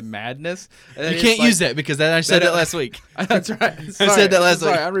descent into madness. You can't use that because I said that last week. That's right. I said that last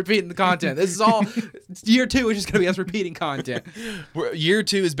week. I'm repeating the content. This is all year 2 is just going to be us repeating content. Year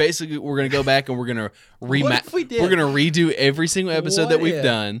 2 is basically we're going to go back and we're going to What if we did? We're going to redo every single episode that we've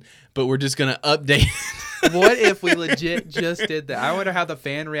done, but we're just going to update. What if we legit just did that? I wonder how the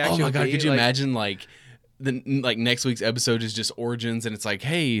fan reaction would be. Oh my God, could you imagine like next week's episode is just origins, and it's like,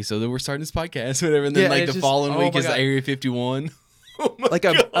 hey, so then we're starting this podcast, whatever, and then like the following week is Area 51. Like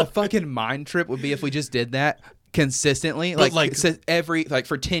a fucking mind trip would be if we just did that consistently, every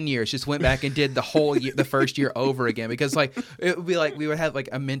for 10 years, just went back and did the whole year, the first year over again, because like it would be like we would have like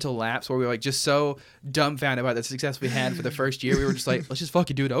a mental lapse where we were like just so dumbfounded about the success we had for the first year, we were just like, let's just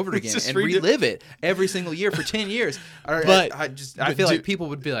fucking do it over again and relive it every single year for 10 years. But I feel like people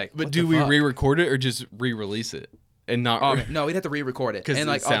would be like, but do we re-record it or just re-release it? And not no, we'd have to re-record it and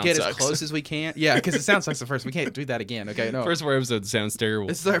like I'll get as close as we can. Yeah, because it sounds like the first. We can't do that again. Okay, no. First 4 episodes sounds terrible.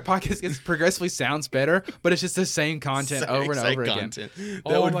 This is our podcast. It progressively sounds better, but it's just the same content over and over again.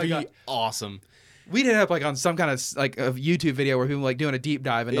 That would be awesome. We'd end up like on some kind of like a YouTube video where people like doing a deep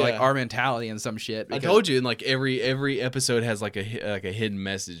dive into like our mentality and some shit. I told you, and like every episode has like a hidden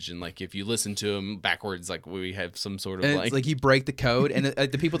message, and like if you listen to them backwards, like we have some sort of like you break the code, and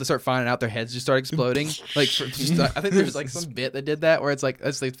the people that start finding out, their heads just start exploding. I think there's like some bit that did that where it's like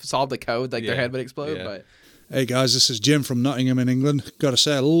as they solve the code, like their head would explode. Yeah. But hey guys, this is Jim from Nottingham in England. Got to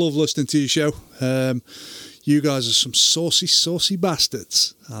say, I love listening to your show. You guys are some saucy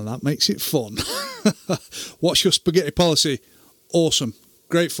bastards, and that makes it fun. What's your spaghetti policy? Awesome.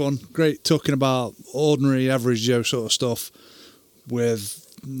 Great fun. Great talking about ordinary, average Joe sort of stuff with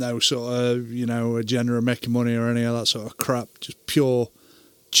no sort of, agenda of making money or any of that sort of crap. Just pure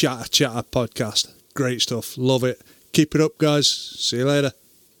chatter podcast. Great stuff. Love it. Keep it up, guys. See you later.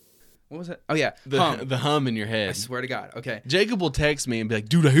 What was it? Oh, yeah. The hum in your head. I swear to God. Okay. Jacob will text me and be like,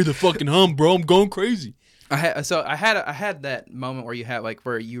 dude, I hear the fucking hum, bro. I'm going crazy. I had that moment where you have like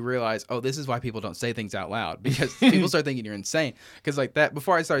where you realize, oh, this is why people don't say things out loud, because people start thinking you're insane. Because like that,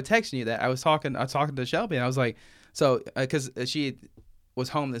 before I started texting you that, I was talking to Shelby, and I was like, so because she was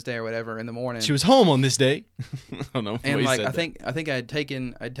home this day or whatever in the morning. She was home on this day. I don't know. And like I think I had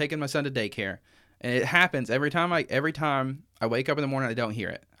taken my son to daycare, and it happens every time I wake up in the morning, I don't hear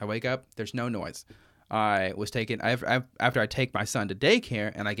it. I wake up, there's no noise. After I take my son to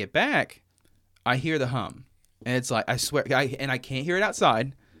daycare and I get back, I hear the hum, and it's like, I swear, and I can't hear it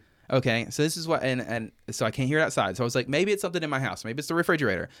outside. Okay, so this is what, and so I can't hear it outside. So I was like, maybe it's something in my house. Maybe it's the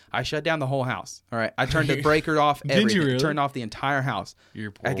refrigerator. I shut down the whole house. All right, I turned the breaker off. Did you really? Turned off the entire house.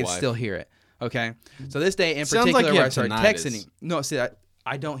 Your poor I could wife. still hear it. Okay, so this day in Sounds particular, like where I started texting him. No, see,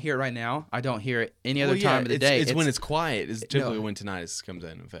 I don't hear it right now. I don't hear it any other time of the day. It's when it's quiet. It's typically when tinnitus comes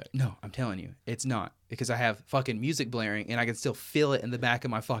in effect. No, I'm telling you, it's not, because I have fucking music blaring and I can still feel it in the back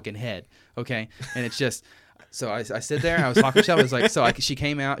of my fucking head. Okay, and it's just. So I sit there. I was talking to Michelle. I was like, she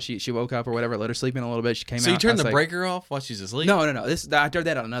came out. She woke up or whatever. Let her sleep in a little bit. She came out. So you turned the breaker off while she's asleep? No. I did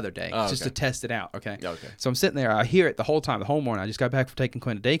that on another day, just to test it out. Okay. Okay. So I'm sitting there. I hear it the whole time, the whole morning. I just got back from taking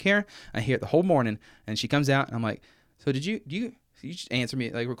Quinn to daycare. I hear it the whole morning, and she comes out, and I'm like, so do you just answer me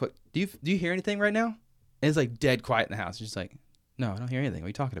like real quick? Do you hear anything right now? And it's like dead quiet in the house. She's like, no, I don't hear anything. What are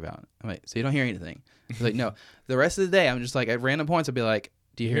you talking about? I'm like, so you don't hear anything? She's like, no. The rest of the day, I'm just like, at random points, I'll be like,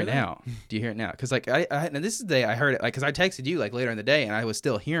 do you hear it now? Do you hear it now? Because like and this is the day I heard it, like, because I texted you like later in the day and I was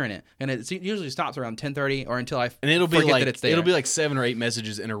still hearing it, and it usually stops around 10:30 or until I it'll be forget like that it's there. it'll be like 7 or 8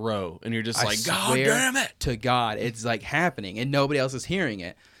 messages in a row, and you're just like, God damn it! To God, it's like happening, and nobody else is hearing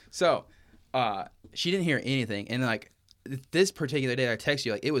it. So, she didn't hear anything, and like this particular day I texted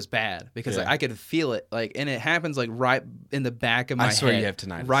you, like it was bad because like I could feel it, like, and it happens like right in the back of my head. I swear you have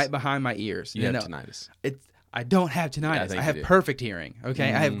tinnitus. Right behind my ears. You have tinnitus. I don't have tinnitus. I have perfect hearing.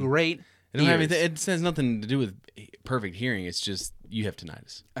 Okay, I have great. It don't have anything. It has nothing to do with perfect hearing. It's just you have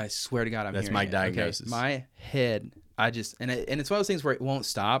tinnitus. I swear to God, that's my diagnosis. Okay? My head. And it's one of those things where it won't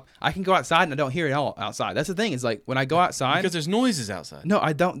stop. I can go outside and I don't hear it all outside. That's the thing. Is like when I go outside because there's noises outside. No,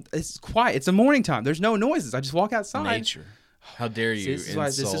 I don't. It's quiet. It's the morning time. There's no noises. I just walk outside. Nature. How dare you? See,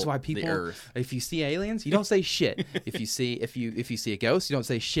 this is why people. The earth. If you see aliens, you don't say shit. if you see a ghost, you don't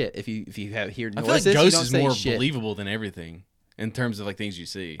say shit. If you hear noises, I feel like ghosts you don't is say more shit. Believable than everything in terms of like things you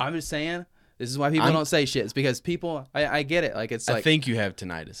see. I'm just saying. This is why people don't say shit. It's because people. I get it. Like it's like. I think you have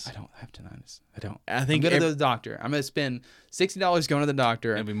tinnitus. I don't have tinnitus. I don't. I think I'm gonna go to the doctor. I'm gonna spend $60 going to the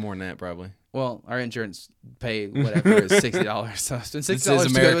doctor. It'll be more than that probably. Well, our insurance pay whatever is $60. So I spend $60 this is to go to a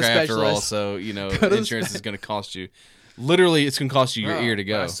America specialist. After all, so insurance is going to cost you. Literally, it's going to cost you your ear to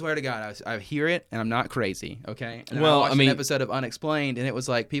go. I swear to God, I hear it, and I'm not crazy, okay? And well, I watched an episode of Unexplained, and it was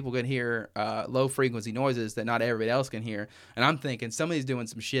like people could hear low-frequency noises that not everybody else can hear. And I'm thinking somebody's doing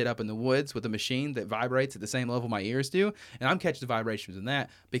some shit up in the woods with a machine that vibrates at the same level my ears do, and I'm catching the vibrations in that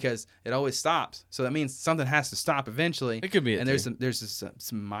because it always stops. So that means something has to stop eventually. It could be And there's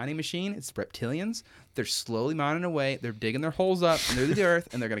some mining machine. It's reptilians. They're slowly mining away. They're digging their holes up under the earth,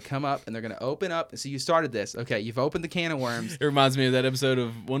 and they're going to come up, and they're going to open up. So you started this. Okay, you've opened the can of worms. It reminds me of that episode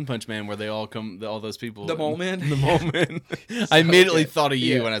of One Punch Man where they all come, all those people. The Mole Man? The Mole Man. I immediately thought of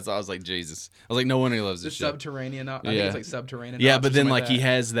you when I was like, Jesus. I was like, no wonder he loves this shit. Subterranean. I think it's like subterranean. Yeah, but then like he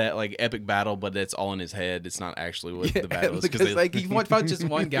has that like epic battle, but it's all in his head. It's not actually what the battle is. Because like he wants just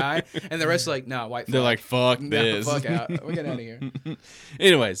one guy, and the rest are like, no, white flag. They're like, fuck this. Fuck out. We're getting out of here.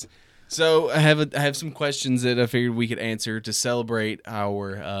 Anyways. So I have some questions that I figured we could answer to celebrate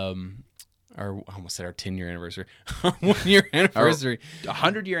our I almost said our 10-year anniversary, our 1-year anniversary,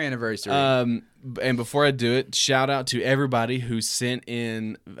 100-year anniversary. And before I do it, shout out to everybody who sent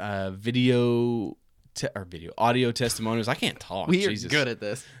in audio testimonials. I can't talk. We are good at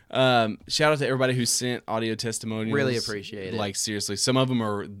this. Shout out to everybody who sent audio testimonials. Really appreciate it. Like seriously, some of them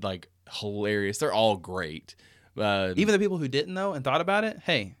are like hilarious. They're all great. Even the people who didn't know and thought about it,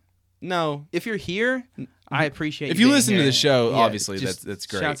 hey. No, if you're here, I appreciate. If you listen here. to the show, obviously that's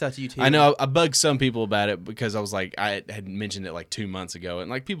great. Shouts out to you too. I know I bugged some people about it because I was like I had mentioned it like 2 months ago, and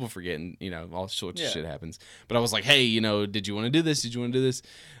like people forget, and all sorts of shit happens. But I was like, hey, did you want to do this? Did you want to do this?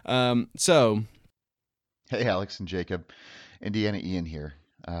 So, hey, Alex and Jacob, Indiana Ian here.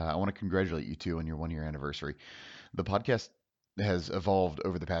 I want to congratulate you two on your 1-year anniversary. The podcast has evolved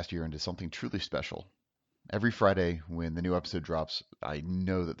over the past year into something truly special. Every Friday when the new episode drops, I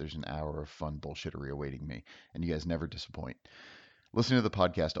know that there's an hour of fun bullshittery awaiting me, and you guys never disappoint. Listening to the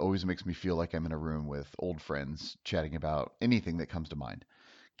podcast always makes me feel like I'm in a room with old friends chatting about anything that comes to mind.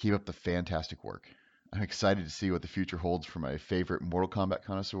 Keep up the fantastic work. I'm excited to see what the future holds for my favorite Mortal Kombat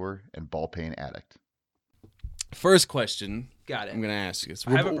connoisseur and ball pain addict. First question. Got it. I'm going to ask you.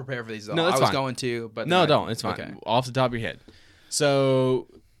 I haven't prepared for these. No, that's I was fine. going to, but no, don't. It's fine. Okay. Off the top of your head. So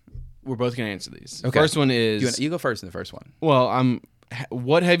we're both going to answer these. Okay. First one is... You go first in the first one. Well,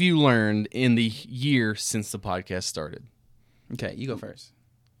 what have you learned in the year since the podcast started? Okay, you go first.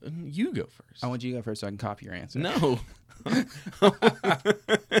 You go first. I want you to go first so I can copy your answer. No.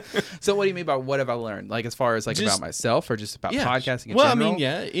 So what do you mean by what have I learned? Like as far as like about myself or just about podcasting in general? I mean,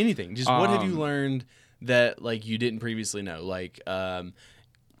 anything. Just what have you learned that like you didn't previously know? Like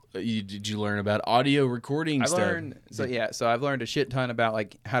did you learn about audio recording stuff? So I've learned a shit ton about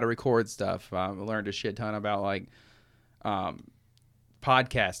like how to record stuff. I've learned a shit ton about like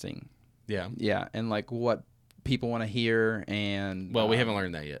podcasting. Yeah. Yeah, and like what people want to hear. And Well, we haven't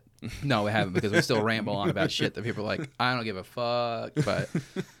learned that yet. No, we haven't, because we still ramble on about shit that people are like, I don't give a fuck. But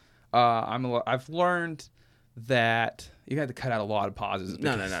I've learned that you have to cut out a lot of pauses.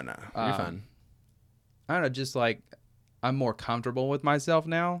 No. You're fine. I don't know, just like I'm more comfortable with myself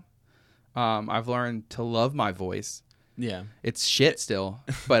now. I've learned to love my voice. Yeah. It's shit still,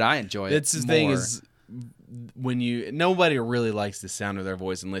 but I enjoy it. That's the thing is, when nobody really likes the sound of their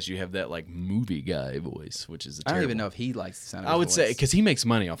voice unless you have that like movie guy voice, which is I don't even know if he likes the sound of his I would voice. say, because he makes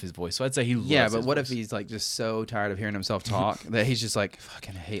money off his voice, so I'd say he loves Yeah, but his what voice. if he's like just so tired of hearing himself talk that he's just like,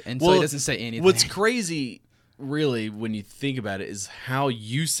 fucking hate, and so he doesn't say anything. What's crazy, really, when you think about it, is how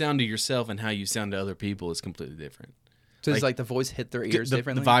you sound to yourself and how you sound to other people is completely different. So it's like the voice hit their ears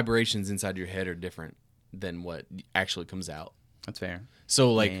differently? The vibrations inside your head are different than what actually comes out. That's fair.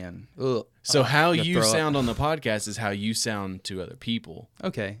 So like, how you throw up. sound on the podcast is how you sound to other people.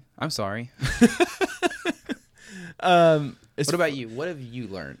 Okay, I'm sorry. What about you? What have you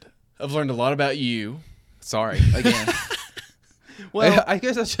learned? I've learned a lot about you. Sorry, again. Well, I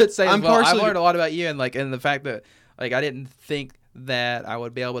guess I should say I've learned a lot about you, and the fact that like I didn't think that I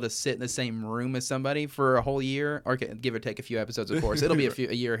would be able to sit in the same room as somebody for a whole year, or give or take a few episodes. Of course, it'll be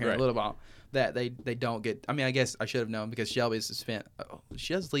a year here in a little while. That they don't get. I mean, I guess I should have known, because Shelby's spent.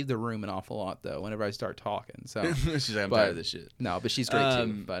 She does leave the room an awful lot though. Whenever I start talking, so she's like, I'm tired of this shit. No, but she's great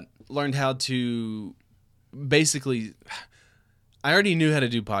too. But learned how to basically. I already knew how to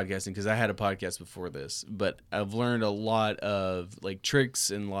do podcasting because I had a podcast before this, but I've learned a lot of like tricks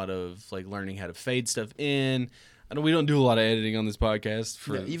and a lot of like learning how to fade stuff in. I know we don't do a lot of editing on this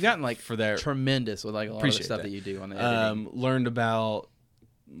podcast. You've gotten like for that tremendous with like a lot of the stuff that you do on the editing. Learned about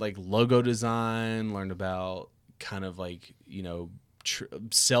like logo design. Learned about kind of like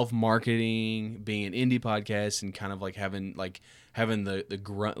self-marketing, being an indie podcast, and kind of like having the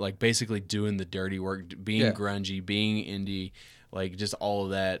grunt, like basically doing the dirty work, being grungy, being indie, like just all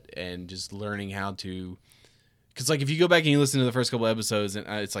of that, and just learning how to. Because like if you go back and you listen to the first couple episodes, and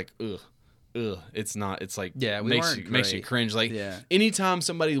it's like it's not. It's like makes you cringe. Like anytime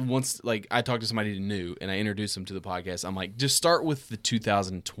somebody wants, like I talk to somebody new and I introduce them to the podcast, I'm like, just start with the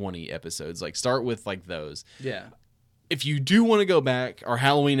 2020 episodes. Like start with like those. Yeah. If you do want to go back, our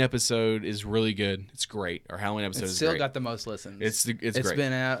Halloween episode is really good. It's great. Our Halloween episode is still great. got the most listens. It's great.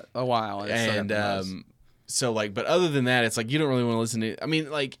 Been out a while, and so like, but other than that, it's like you don't really want to listen to. I mean,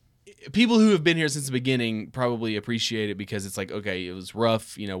 like people who have been here since the beginning probably appreciate it because it's like, okay, it was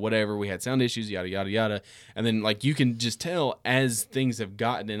rough, whatever. We had sound issues, yada yada yada, and then like you can just tell as things have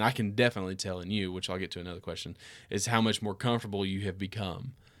gotten, and I can definitely tell in you, which I'll get to another question, is how much more comfortable you have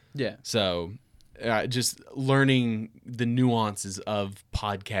become. Yeah. So. Just learning the nuances of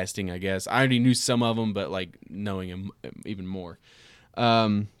podcasting, I guess. I already knew some of them, but like knowing them even more.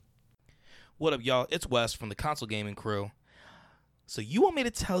 What up, y'all? It's Wes from the Console Gaming Crew. So you want me to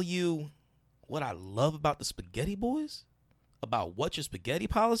tell you what I love about the Spaghetti Boys? About what's your spaghetti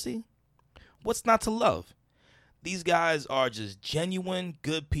policy? What's not to love? These guys are just genuine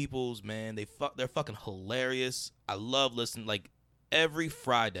good peoples, man. They're fucking hilarious. I love listening. Like, every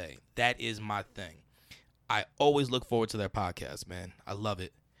Friday, that is my thing. I always look forward to their podcast, man. I love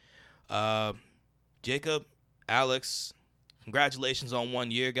it. Jacob, Alex, congratulations on 1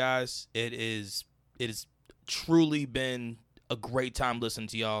 year, guys. It has truly been a great time listening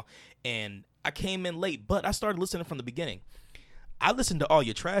to y'all. And I came in late, but I started listening from the beginning. I listened to all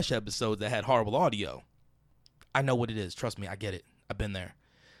your trash episodes that had horrible audio. I know what it is. Trust me, I get it. I've been there.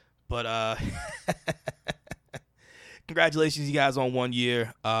 But congratulations, you guys, on 1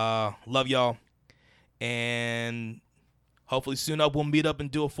 year. Love y'all. And hopefully soon we'll meet up and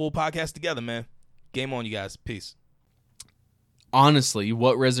do a full podcast together, man. Game on, you guys. Peace. Honestly,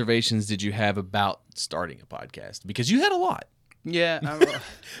 what reservations did you have about starting a podcast? Because you had a lot. Yeah.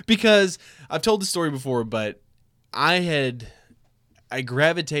 Because I've told the story before, but I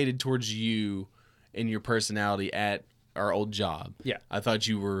gravitated towards you and your personality at our old job. Yeah. I thought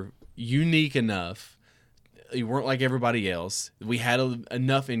you were unique enough. You weren't like everybody else. We had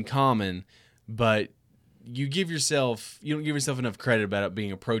enough in common, but you don't give yourself enough credit about it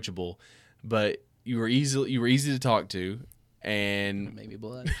being approachable. But you were easy to talk to, and maybe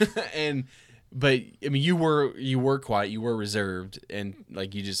blood. But I mean, you were quiet, you were reserved, and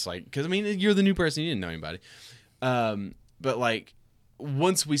like you just like, because I mean, you're the new person, you didn't know anybody. But like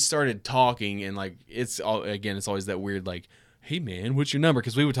once we started talking, and like it's always that weird like, hey man, what's your number?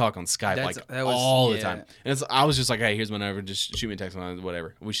 Because we would talk on Skype all the time, and I was just like, hey, here's my number, just shoot me a text on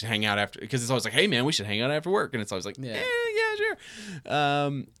whatever. We should hang out after, because it's always like, hey man, we should hang out after work, and it's always like, yeah,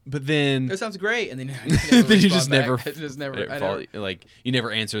 sure. But then That sounds great, and then then you just never, I never. like you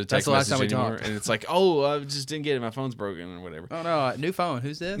never answer the text That's the last message time we anymore, talked. and it's like, oh, I just didn't get it. My phone's broken or whatever. Oh no, new phone.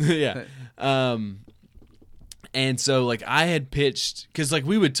 Who's this? Yeah. And so like I had pitched because like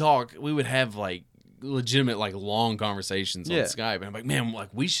we would have like legitimate like long conversations on Skype, and I'm like, man, like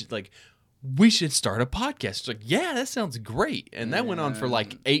we should start a podcast. It's like, yeah, that sounds great. And that went on for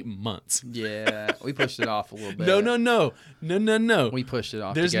like 8 months. Yeah, we pushed it off a little bit. No. We pushed it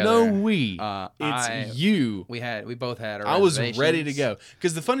off. There's together. no we. It's you. We both had our I was reservations. ready to go.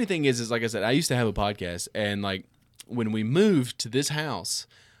 Because the funny thing is like I said, I used to have a podcast, and like when we moved to this house,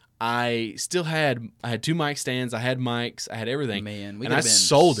 I had 2 mic stands, I had mics, I had everything. Man, we and I could've been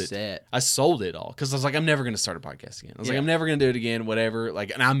sold it. set. I sold it all because I was like, I'm never going to start a podcast again. I was like, I'm never going to do it again, whatever.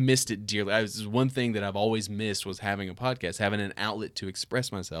 Like, and I missed it dearly. This is one thing that I've always missed was having a podcast, having an outlet to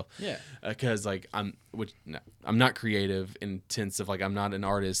express myself. Yeah. Because like I'm not creative in sense of like I'm not an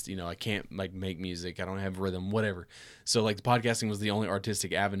artist. You know, I can't like make music. I don't have rhythm, whatever. So like the podcasting was the only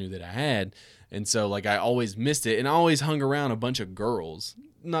artistic avenue that I had, and so like I always missed it, and I always hung around a bunch of girls.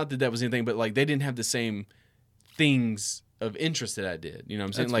 Not that that was anything, but like they didn't have the same things of interest that I did. You know what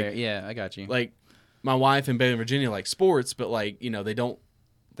I'm saying? That's like, fair. Yeah, I got you. Like my wife and Bailey and Virginia like sports, but like, you know, they don't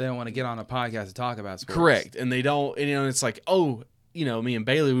want to get on a podcast to talk about sports. Correct. And they don't, and, you know, it's like, oh, you know, me and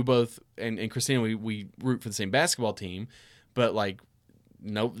Bailey, we both, and Christina, we root for the same basketball team, but like,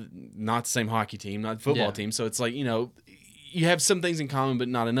 nope, not the same hockey team, not the football team. So it's like, you know, you have some things in common, but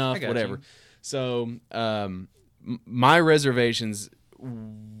not enough, whatever. You. So my reservations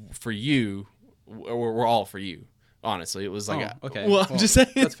for you were all for you. Honestly, it was like, okay. Well, I'm just saying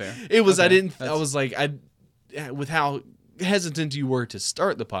that's fair. It was, okay. I was like, with how hesitant you were to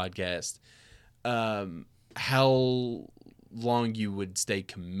start the podcast, how long you would stay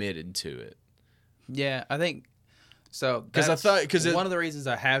committed to it. Yeah, I think so. Because I thought, one of the reasons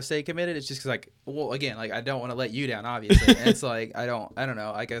I have stayed committed is just because, like, well, again, like I don't want to let you down, obviously. And it's like I don't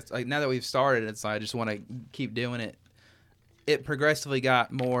know. I guess like now that we've started, it's like I just want to keep doing it. It progressively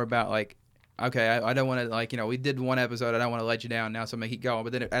got more about like, okay, I don't want to, like, you know, we did one episode, I don't want to let you down now, so I'm gonna keep going.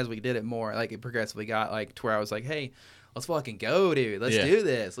 But then as we did it more, like it progressively got like to where I was like, hey, let's fucking go, dude. Let's do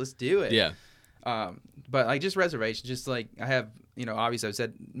this. Let's do it. Yeah. But like just reservations, just like I have, you know, obviously I've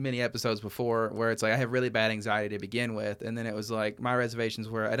said many episodes before where it's like I have really bad anxiety to begin with, and then it was like my reservations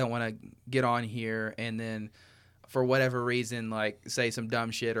were I don't want to get on here and then for whatever reason like say some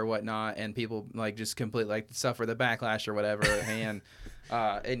dumb shit or whatnot, and people like just completely like suffer the backlash or whatever, and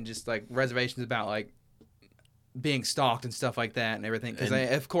just like reservations about like being stalked and stuff like that and everything,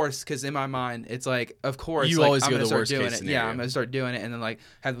 because in my mind it's like, of course, you like, always I'm go gonna the start worst doing case it. scenario. Yeah, I'm gonna start doing it, and then like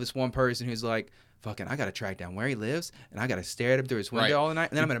have this one person who's like, fucking, I gotta track down where he lives, and I gotta stare at him through his window all the night,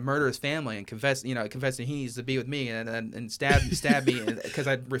 and then I'm gonna murder his family and confess that he needs to be with me, and stab me because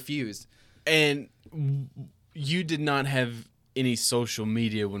I refused. And you did not have any social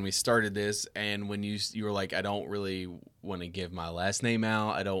media when we started this, and when you were like, I don't really want to give my last name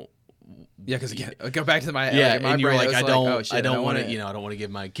out. I don't. Yeah, because again, go back to my and my you were brain, like, I don't want to, to, you know, I don't want to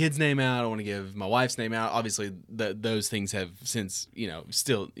give my kid's name out. I don't want to give my wife's name out. Obviously, those things have since, you know,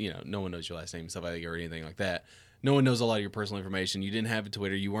 still, you know, no one knows your last name and stuff like that or anything like that. No one knows a lot of your personal information. You didn't have a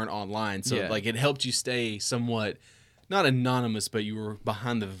Twitter. You weren't online, so like it helped you stay somewhat. Not anonymous, but you were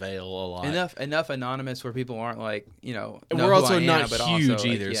behind the veil a lot. Enough anonymous where people aren't like, you know. And we're also not but huge also,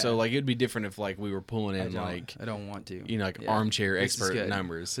 either, like, so like it'd be different if like we were pulling in like I don't want to. You know, like armchair expert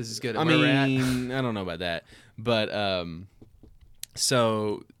numbers. This is good. I mean, I don't know about that, but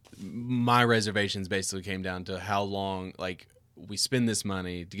so my reservations basically came down to how long, like, we spend this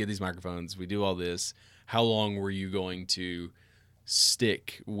money to get these microphones, we do all this. How long were you going to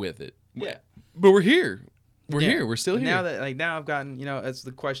stick with it? Yeah, but we're here. We're here. We're still here. Now I've gotten, you know, as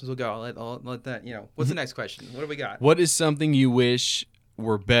the questions will go, I'll let that, you know. What's the next question? What do we got? What is something you wish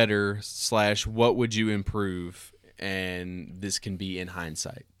were better / what would you improve? And this can be in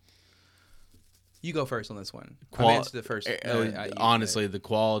hindsight. You go first on this one. I've answered the first. Honestly, the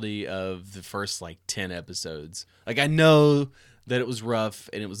quality of the first like 10 episodes. Like, I know that it was rough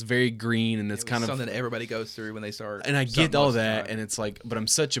and it was very green, and it's kind of something that everybody goes through when they start. And I get all that, and it's like, but I'm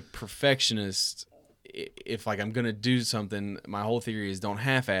such a perfectionist. If like I'm gonna do something, my whole theory is don't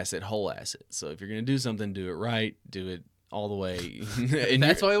half-ass it, whole-ass it. So if you're gonna do something, do it right, do it all the way. And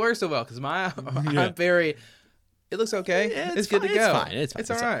that's why it works so well, because I'm very. It looks okay. Yeah, it's good to go. It's fine. It's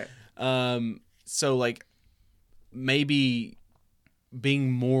all right. So like maybe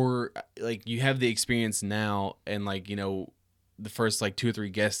being more like you have the experience now, and like, you know, the first like 2 or 3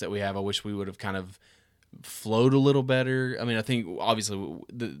 guests that we have, I wish we would have kind of flowed a little better. I mean, I think obviously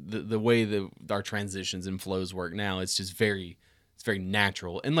the way our transitions and flows work now, it's very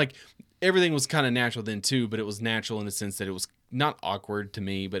natural. And like everything was kind of natural then too, but it was natural in the sense that it was not awkward to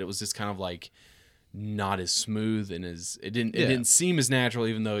me, but it was just kind of like not as smooth and it didn't seem as natural,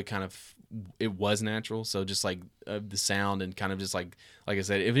 even though it was natural. So just like the sound and kind of just like I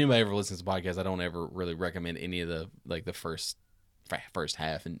said, if anybody ever listens to podcasts, I don't ever really recommend any of the first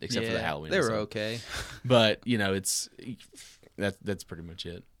half, and except for the Halloween. They were okay, but that's pretty much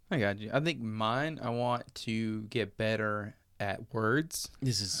it. I got you. I think mine, I want to get better at words.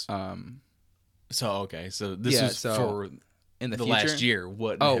 This is So this is so for in the future? Last year.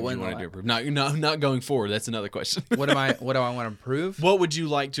 What have you wanted to improve? Not going forward. That's another question. What do I want to improve? What would you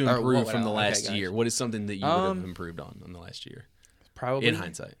like to improve from the last year? What is something that you would have improved on in the last year? Probably in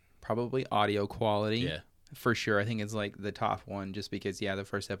hindsight. Probably audio quality. Yeah. For sure. I think it's like the top one just because the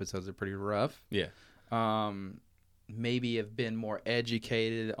first episodes are pretty rough. Yeah. Maybe have been more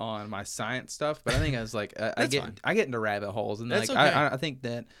educated on my science stuff, but I think I was like I get into rabbit holes, and that's like okay. I think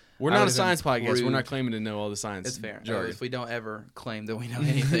that we're not a science podcast. We're not claiming to know all the science. It's fair. Jargon. At least we don't ever claim that we know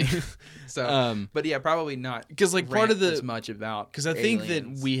anything. So, but yeah, probably not. Because like part of the as much about because I think that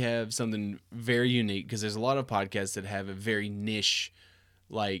we have something very unique. Because there's a lot of podcasts that have a very niche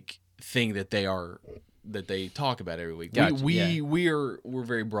like thing that they talk about every week. Gotcha, We're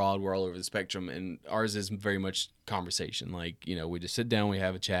very broad. We're all over the spectrum, and ours is very much conversation. Like we just sit down, we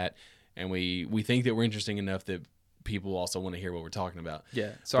have a chat, and we think that we're interesting enough that people also want to hear what we're talking about.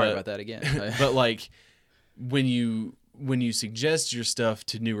 Yeah, sorry about that again. But like when you suggest your stuff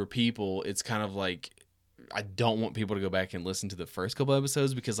to newer people, it's kind of like I don't want people to go back and listen to the first couple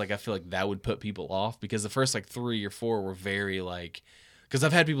episodes because like I feel like that would put people off because the first like 3 or 4 were very like. Because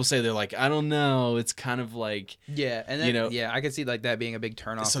I've had people say they're like, I don't know, it's kind of like and then, I can see like that being a big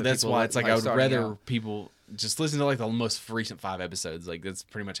turnoff. So that's why it's like I would rather people just listen to like the most recent 5 episodes. Like that's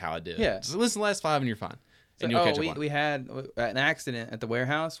pretty much how I did. Yeah, just listen to the last 5 and you're fine. So, and you'll catch up on it. We had an accident at the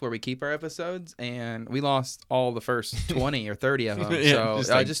warehouse where we keep our episodes, and we lost all the first 20 or 30 of them.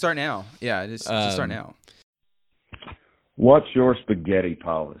 So just start now. Yeah, just start now. What's your spaghetti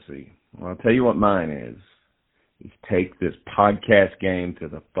policy? Well, I'll tell you what mine is take this podcast game to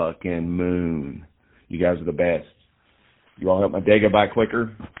the fucking moon. You guys are the best. You all help my day go by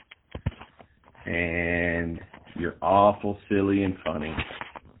quicker. And you're awful silly and funny.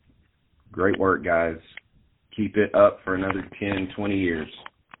 Great work, guys. Keep it up for another 10, 20 years.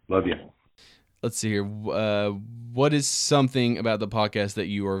 Love you. Let's see here. What is something about the podcast that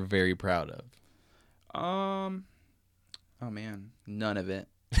you are very proud of? Oh, man. None of it.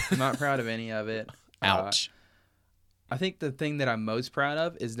 I'm not proud of any of it. Ouch. I think the thing that I'm most proud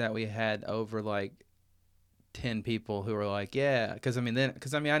of is that we had over like 10 people who were like, yeah, because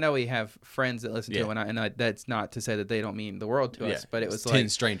I know we have friends that listen to it, and that's not to say that they don't mean the world to us, but it was 10 like 10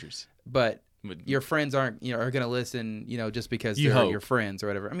 strangers. But your friends aren't, are going to listen, just because they're your friends or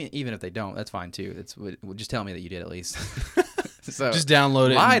whatever. I mean, even if they don't, that's fine too. Just tell me that you did at least. So just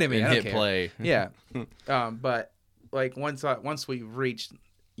download it, lie to me, and hit care. Play. Yeah, but like once we reached,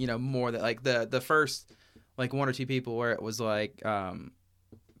 more that like the first. Like 1 or 2 people where it was like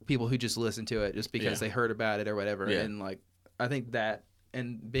people who just listened to it just because they heard about it or whatever. Yeah. And like I think that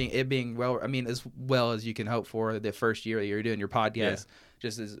and being well, I mean, as well as you can hope for the first year that you're doing your podcast,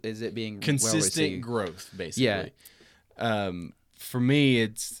 just is it being consistent growth, basically. Yeah. For me,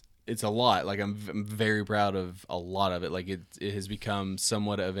 it's a lot. Like I'm very proud of a lot of it. Like it has become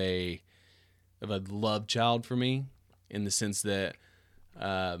somewhat of a love child for me in the sense that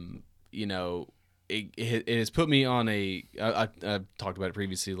It has put me on I talked about it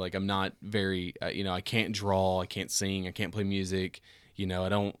previously. Like I'm not very, I can't draw, I can't sing, I can't play music.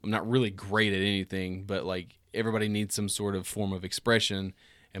 I'm not really great at anything. But like everybody needs some sort of form of expression,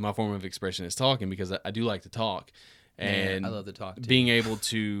 and my form of expression is talking because I do like to talk. And I love to talk too. Being able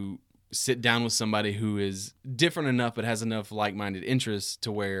to sit down with somebody who is different enough but has enough like-minded interests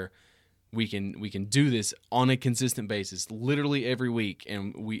to where we can do this on a consistent basis, literally every week,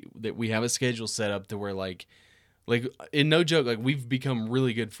 and we have a schedule set up to where like in no joke, like we've become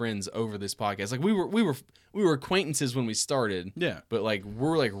really good friends over this podcast. Like we were acquaintances when we started, but like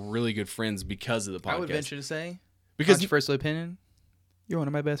we're like really good friends because of the podcast. I would venture to say, because controversial opinion, you're one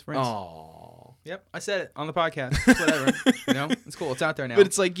of my best friends. Oh. Yep, I said it on the podcast. Whatever, it's cool. It's out there now. But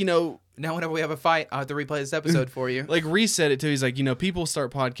it's like now whenever we have a fight, I have to replay this episode for you. Like Reese said it too. He's like, people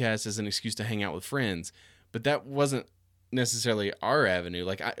start podcasts as an excuse to hang out with friends, but that wasn't necessarily our avenue.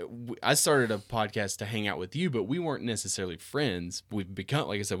 Like I started a podcast to hang out with you, but we weren't necessarily friends. We've become,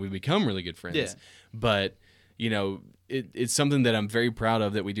 like I said, we've become really good friends. Yeah. But it's something that I'm very proud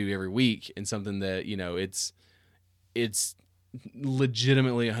of that we do every week, and something that, you know, it's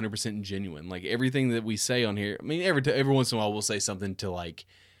legitimately 100% genuine. Like everything that we say on here, I mean, every once in a while we'll say something to, like,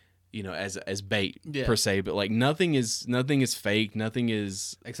 you know, as bait per se, but like nothing is fake. Nothing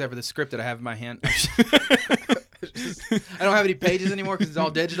is, except for the script that I have in my hand. I don't have any pages anymore because it's all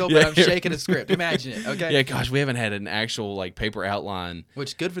digital, but I'm shaking a script. Imagine it, okay? Yeah, gosh, we haven't had an actual like paper outline.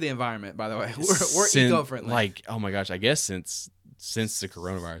 Which good for the environment, by the way. We're eco-friendly. Like, oh my gosh, I guess since the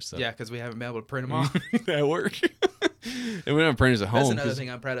coronavirus stuff. Yeah, because we haven't been able to print them off. At work. And we don't have printers at home. That's another thing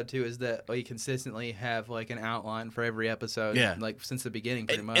I'm proud of too, is that we consistently have like an outline for every episode. Yeah. Like since the beginning,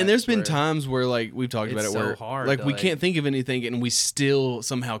 pretty much. And there's been times where like we've talked about it, where hard like to, we can't think of anything, and we still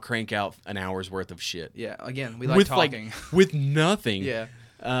somehow crank out an hour's worth of shit. Yeah. Again, we like talking. Like, with nothing. Yeah.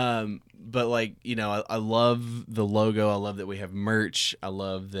 But like, you know, I love the logo. I love that we have merch. I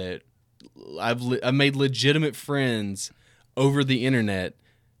love that I've made legitimate friends over the internet,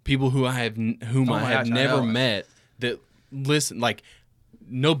 people who I have never met, that listen, like,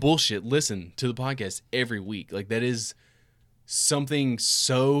 no bullshit, listen to the podcast every week. Like, that is something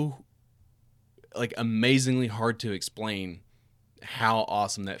so, like, amazingly hard to explain how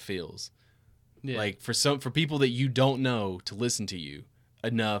awesome that feels. Yeah. Like, for people that you don't know to listen to you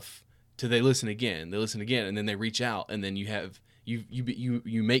enough to they listen again, and then they reach out, and then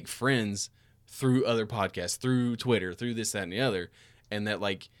you make friends through other podcasts, through Twitter, through this, that, and the other, and that,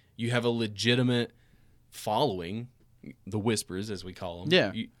 like, you have a legitimate following, the Whispers, as we call them.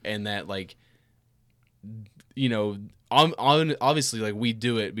 Yeah. And that, like, you know, obviously, like, we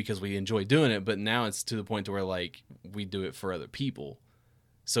do it because we enjoy doing it, but now it's to the point to where, like, we do it for other people.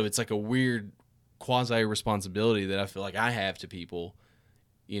 So it's like a weird quasi-responsibility that I feel like I have to people,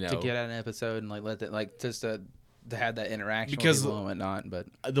 you know. To get out an episode and, like, let that, like, just to have that interaction because with people and whatnot. But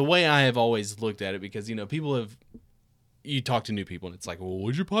the way I have always looked at it, because, you know, you talk to new people and it's like, well,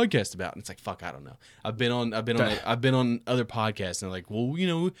 what's your podcast about? And it's like, fuck, I don't know. I've been on other podcasts, and they're like, well, you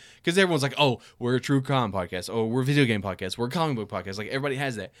know, because everyone's like, oh, we're a true crime podcast, or we're a video game podcast, we're a comic book podcast. Like, everybody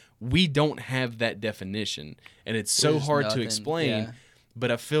has that. We don't have that definition, and it's so hard to explain. Yeah. But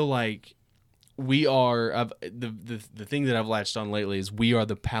I feel like we are the thing that I've latched on lately is we are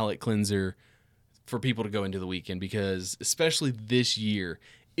the palate cleanser for people to go into the weekend, because especially this year,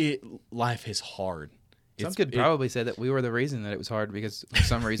 life is hard. Some could probably say that we were the reason that it was hard, because for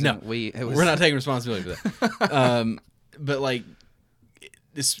some reason we're not taking responsibility for that. But like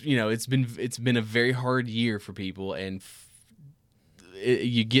this, you know, it's been a very hard year for people, and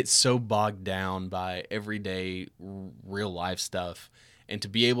you get so bogged down by everyday real life stuff, and to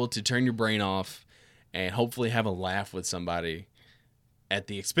be able to turn your brain off and hopefully have a laugh with somebody at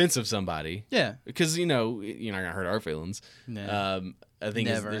the expense of somebody. Yeah. Because, you know, you're not going to hurt our feelings. No. I think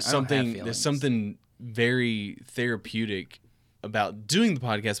there's something very therapeutic about doing the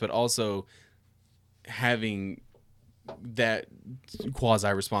podcast, but also having that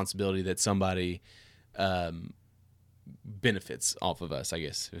quasi-responsibility that somebody benefits off of us, I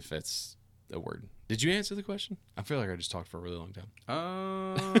guess, if that's a word. Did you answer the question? I feel like I just talked for a really long time.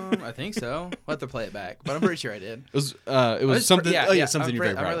 I think so. We'll have to play it back, but I'm pretty sure I did. It was something. Something you're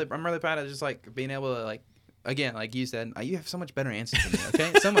very proud of. I'm really proud of just like being able to, like, again, like you said, you have so much better answers than me.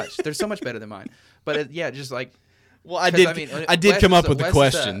 Okay, so much. They're so much better than mine. But just like. Well, I did come up with the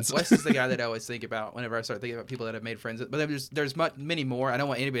questions. Wes is the guy that I always think about whenever I start thinking about people that I've made friends with. But there's many more. I don't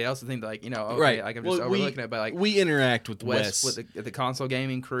want anybody else to think that, like, you know, okay, right. like I'm just overlooking it. But like we interact with Wes with the console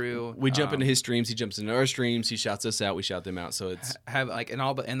gaming crew. We jump into his streams. He jumps into our streams. He shouts us out. We shout them out. So it's and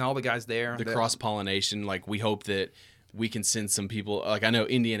all the guys there. The cross pollination. Like, we hope that we can send some people. Like, I know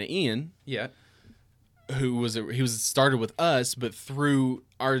Indiana Ian. Yeah. He was started with us, but through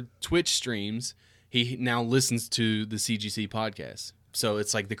our Twitch streams, he now listens to the CGC podcast. So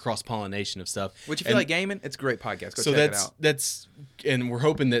it's like the cross-pollination of stuff. Which, if you like gaming, it's a great podcast. Go check it out. And we're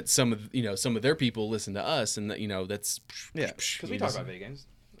hoping that some of their people listen to us, and that, you know, that's because we talk about video games.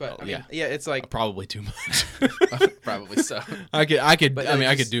 But it's like probably too much. Probably so. I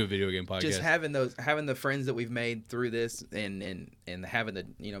could do a video game podcast. Just having the friends that we've made through this, and having the,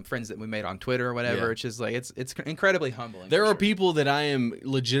 you know, friends that we made on Twitter or whatever. Yeah. It's just like it's incredibly humbling. There are people that I am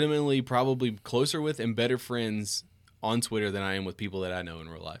legitimately probably closer with and better friends on Twitter than I am with people that I know in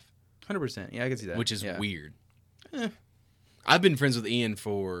real life. 100%. Yeah, I can see that. Which is weird. I've been friends with Ian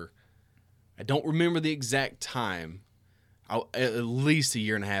for, I don't remember the exact time. At least a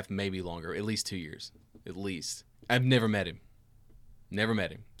year and a half, maybe longer. At least 2 years. At least. I've never met him.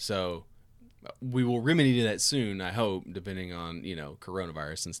 So we will remedy that soon, I hope, depending on, you know,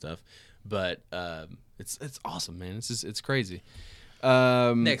 coronavirus and stuff. But it's awesome, man. It's crazy.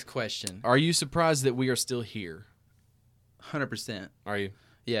 Next question. Are you surprised that we are still here? 100%. Are you?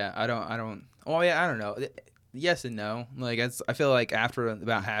 Yeah, I don't. Oh yeah, I don't know. Yes and no. Like I feel like after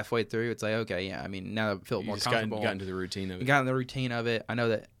about halfway through, it's like okay, yeah. I mean, now I feel more comfortable. Got into the routine of it. Got in the routine of it. I know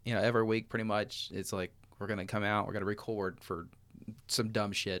that every week pretty much it's like we're gonna come out, we're gonna record for some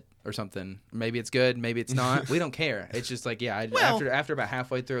dumb shit or something. Maybe it's good, maybe it's not. We don't care. It's just like after about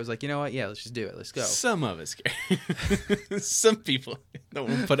halfway through, I was like, you know what? Yeah, let's just do it. Let's go. Some of us care. Some people don't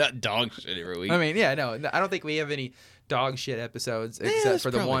want to put out dog shit every week. I mean, yeah, no, I don't think we have any dog shit episodes except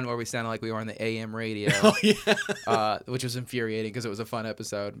for the one where we sounded like we were on the AM radio. Oh yeah, which was infuriating because it was a fun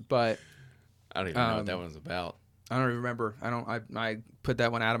episode. But I don't even know what that one was about. I don't remember. I put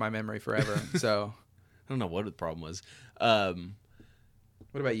that one out of my memory forever. So I don't know what the problem was.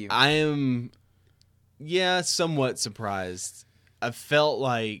 What about you? I am, somewhat surprised. I felt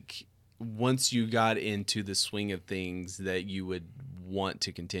like once you got into the swing of things that you would want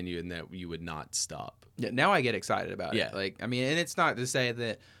to continue and that you would not stop. Yeah, now I get excited about it. Like, I mean, and it's not to say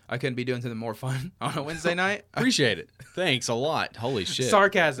that I couldn't be doing something more fun on a Wednesday night. Appreciate it. Thanks a lot. Holy shit.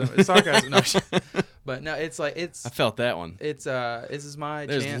 Sarcasm. It's sarcasm. No, but no, it's like I felt that one. It's this is my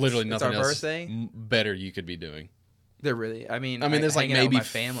There's chance. Literally nothing it's our else birthday. Better you could be doing. There really. I mean, there's like maybe my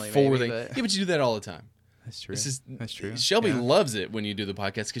family, four maybe, things. Yeah, but you do that all the time. That's true. That's true. Shelby loves it when you do the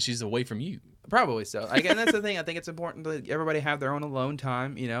podcast because she's away from you. Probably so. Again, that's the thing. I think it's important that everybody have their own alone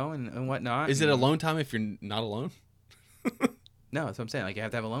time, and whatnot. Is it alone time if you're not alone? No, that's what I'm saying. Like you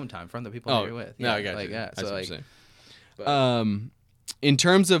have to have alone time from the people you're with. No, I got you. Yeah, so what I'm saying. In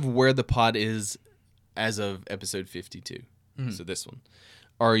terms of where the pod is as of episode 52, so this one,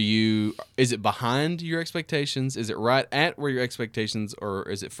 is it behind your expectations? Is it right at where your expectations, or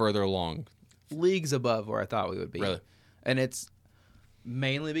is it further along? Leagues above where I thought we would be. Really? And it's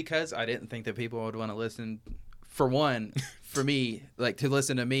mainly because I didn't think that people would want to listen. For one, for me, like to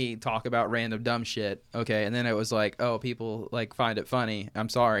listen to me talk about random dumb shit. Okay, and then it was like, oh, people like find it funny. I'm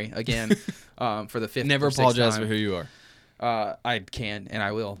sorry again for the fifth. Never or sixth apologize time. for who you are. I can and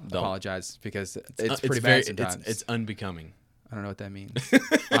I will apologize because it's pretty very bad sometimes. It's unbecoming. I don't know what that means.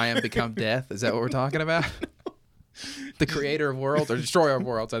 I am become death. Is that what we're talking about? The creator of worlds or destroyer of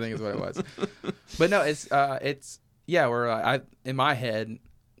worlds, I think is what it was. But no, it's we're in my head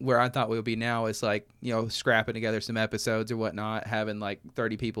where I thought we would be now is like, scrapping together some episodes or whatnot, having like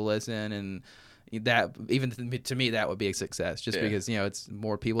 30 people listen, and that even to me that would be a success just because it's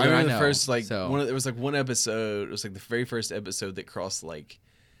more people than I know. There was like one episode, it was like the very first episode that crossed like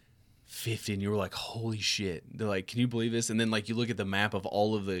 50 and you were like, holy shit. They're like, can you believe this? And then like you look at the map of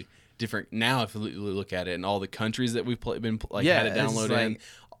all of the different, now if you look at it and all the countries that we've had it downloaded in,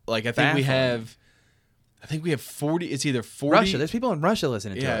 like I think we have 40, it's either 40. Russia, there's people in Russia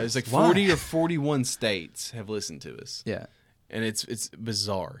listening to us. Yeah, it's like 40 or 41 states have listened to us. Yeah. And it's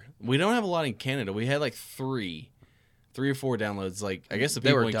bizarre. We don't have a lot in Canada. We had like three or four downloads. Like I guess the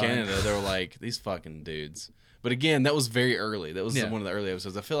people in Canada, they were like, these fucking dudes. But again, that was very early. That was one of the early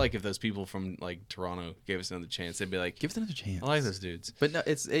episodes. I feel like if those people from like Toronto gave us another chance, they'd be like, give us another chance. I like those dudes. But no,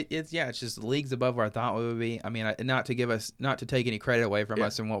 it's just leagues above where I thought we would be. I mean, not to take any credit away from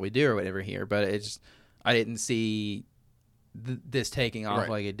us and what we do or whatever here, but I didn't see this taking off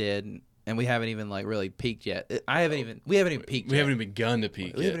like it did. And we haven't even like really peaked yet. We haven't even peaked. We haven't even begun to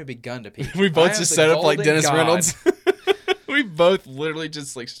peak. We haven't even begun to peak. We both just set up like Dennis Reynolds. We both literally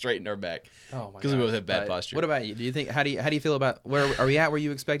just like straightened our back. Oh my! Because we both have bad posture. What about you? Do you think? How do you feel about where are we at? Where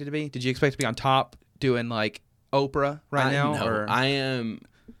you expected to be? Did you expect to be on top doing like Oprah now? No, or? I am.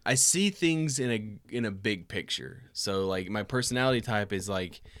 I see things in a big picture. So like my personality type is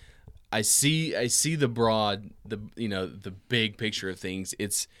like I see the broad, the big picture of things.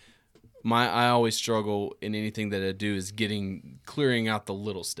 I always struggle in anything that I do is clearing out the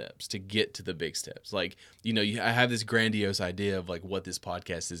little steps to get to the big steps. Like, I have this grandiose idea of like what this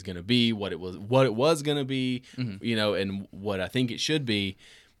podcast is going to be, what it was going to be, and what I think it should be.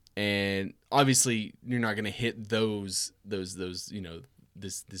 And obviously you're not going to hit those,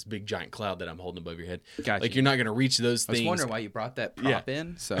 this big giant cloud that I'm holding above your head. Gotcha. Like you're not going to reach those things. I was wondering why you brought that prop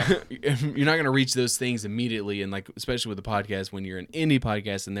in. So you're not going to reach those things immediately. And like, especially with the podcast, when you're an indie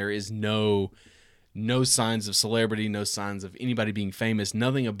podcast and there is no signs of celebrity, no signs of anybody being famous,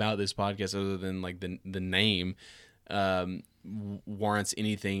 nothing about this podcast other than like the name warrants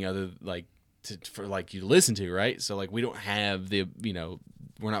anything other like for like you to listen to. Right. So like, we don't have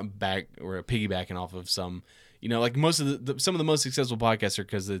we're not we're piggybacking off of some, like most of some of the most successful podcasts are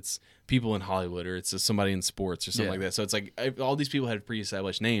because it's people in Hollywood or it's somebody in sports or something like that. So it's like all these people had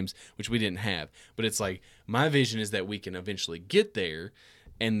pre-established names, which we didn't have. But it's like my vision is that we can eventually get there,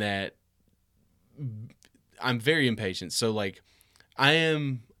 and that I'm very impatient. So like I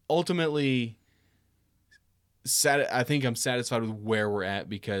am ultimately I think I'm satisfied with where we're at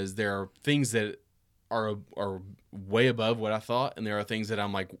because there are things that are way above what I thought, and there are things that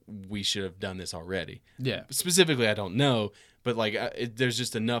I'm like, we should have done this already. Yeah. Specifically, I don't know, but like, there's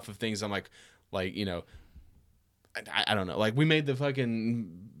just enough of things I'm like, you know, I don't know. Like, we made the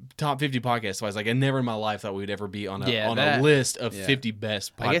fucking top 50 podcasts, so I was like, I never in my life thought we would ever be on a list of 50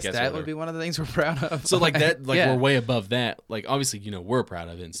 best podcasts. I guess that would be one of the things we're proud of. So like that, like we're way above that. Like, obviously, you know, we're proud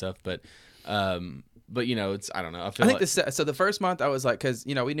of it and stuff, but you know, it's, I don't know. I feel like so the first month I was like, because,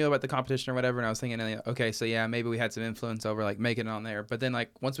 you know, we knew about the competition or whatever, and I was thinking, okay, so yeah, maybe we had some influence over like making it on there. But then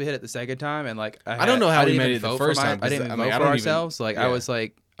like once we hit it the second time, and like I don't know how we made it the first time. I didn't even vote for ourselves. Like I was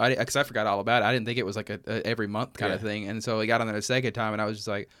like, because I forgot all about it. I didn't think it was like a every month kind of thing. And so we got on there the second time, and I was just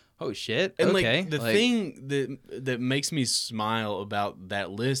like, oh shit. And okay. like the thing that makes me smile about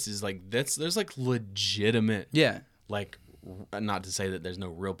that list is like there's like legitimate like, not to say that there's no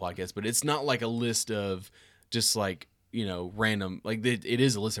real podcast, but it's not like a list of just like, you know, random, like it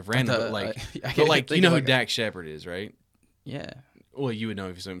is a list of random, but like you know who Dak Shepard is, right? Yeah. Well, you would know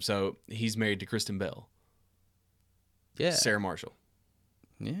if you saw him. So he's married to Kristen Bell. Yeah. Sarah Marshall.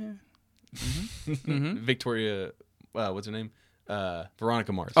 Yeah. Victoria, what's her name?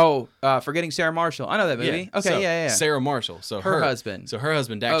 Veronica Mars. Oh, Forgetting Sarah Marshall. I know that movie. Yeah. Okay, So, yeah. Sarah Marshall. So her husband. So her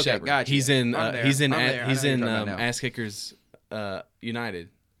husband, Dak Shepard. Gotcha. He's in he's in Ass Kickers United.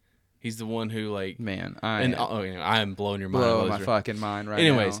 He's the one who like I am blowing your mind. Blow my fucking mind right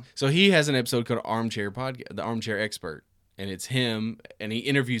Anyways, now. so he has an episode called Armchair Podcast, the Armchair Expert, and it's him, and he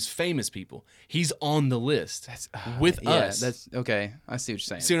interviews famous people. He's on the list with us. That's okay. I see what you're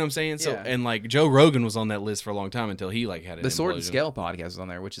saying. See what I'm saying? So Yeah. and like Joe Rogan was on that list for a long time until he like had the Sword and Scale podcast is on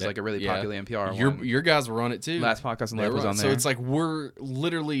there, which is like a really popular NPR one. Your guys were on it too. Last podcast on there was on there. So it's like we're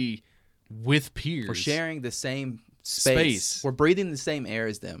literally with peers. We're sharing the same space. We're breathing the same air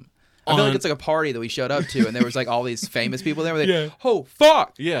as them. I feel On- like it's like a party that we showed up to, and there was like all these famous people there. We're like, Yeah. oh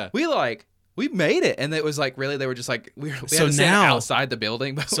fuck, Yeah. we made it, and it was like really they were just like we had So to stand now- outside the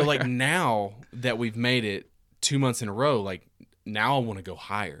building. But So like now that we've made it 2 months in a row, like now I want to go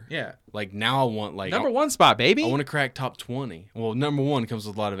higher. Yeah. Like now I want like number one spot, baby. I want to crack top 20. Well, number one comes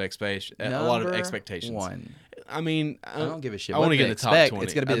with a lot of expectations. One. I mean, I don't give a shit I what want to they get in the top expect. 20.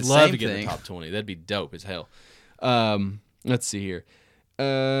 It's gonna be I'd the love same to get in thing. the top 20. That'd be dope as hell. Let's see here.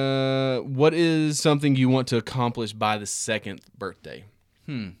 What is something you want to accomplish by the 2nd birthday?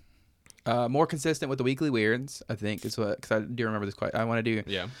 More consistent with the weekly weirds, I think, is what, because I do remember this quite. I want to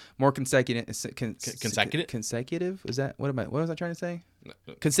do more consecutive. Consecutive? Consecutive? Is that what was I trying to say?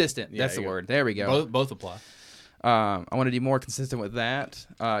 Consistent. That's the word. There we go. Both apply. I want to do more consistent with that.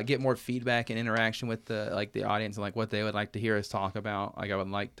 Get more feedback and interaction with the audience and like what they would like to hear us talk about. Like I would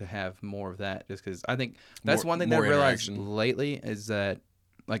like to have more of that, just because I think that's one thing that I realized lately is that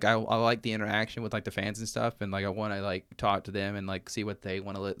like I like the interaction with like the fans and stuff, and like I want to like talk to them and like see what they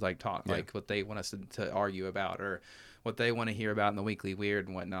want to like talk like what they want us to argue about or what they want to hear about in the weekly weird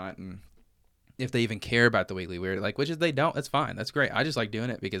and whatnot, and if they even care about the weekly weird, like, which is they don't, that's fine, that's great. I just like doing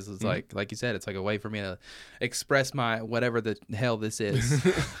it because it's like you said, it's like a way for me to express my whatever the hell this is.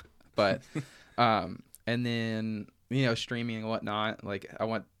 But and then, you know, streaming and whatnot, like I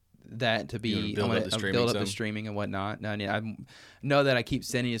want that to be build up the streaming and whatnot. Now, I know that I keep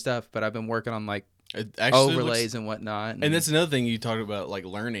sending you stuff, but I've been working on like actually overlays and whatnot, and that's another thing you talked about, like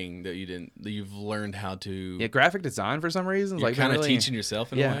learning that you've learned how to graphic design for some reason. You're like kind of teaching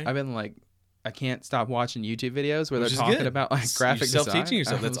yourself in a way. I've been like, I can't stop watching YouTube videos where they're talking about like graphic design. Self-teaching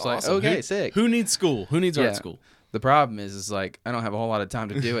yourself. That's awesome. Like, okay, sick. Who needs school? Who needs art school? The problem is like I don't have a whole lot of time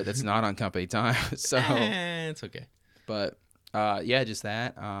to do it. That's not on company time. So it's okay. But just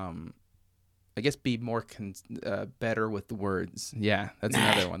that. I guess be more better with the words. Yeah, that's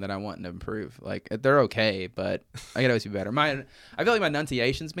another one that I want to improve. Like they're okay, but I gotta always be better. I feel like my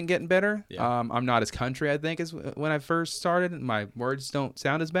enunciation's been getting better. Yeah. I'm not as country, I think, as when I first started. My words don't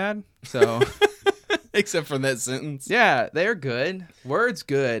sound as bad. So except for that sentence. Yeah, they're good. Words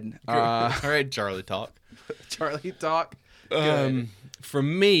good. All right, Charlie talk. Charlie talk. Good. For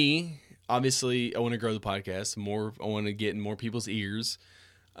me, obviously, I want to grow the podcast more. I want to get in more people's ears.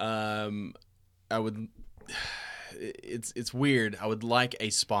 I would. It's weird. I would like a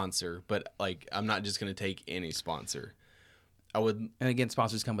sponsor, but like I'm not just gonna take any sponsor. I would, and again,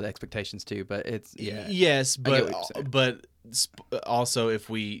 sponsors come with expectations too. But it's yes, but also if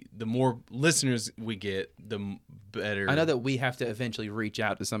the more listeners we get, the better. I know that we have to eventually reach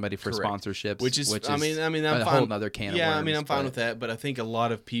out to somebody for sponsorships, which is I'm fine. a whole other can of worms. Yeah, I mean, I'm fine with that, but I think a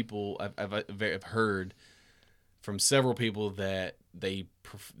lot of people I've heard from several people that they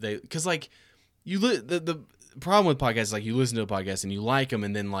because like the problem with podcasts is like you listen to a podcast and you like them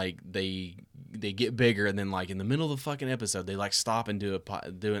and then like they they get bigger, and then like in the middle of the fucking episode, they like stop and do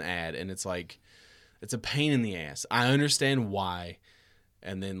an ad, and it's like it's a pain in the ass. I understand why.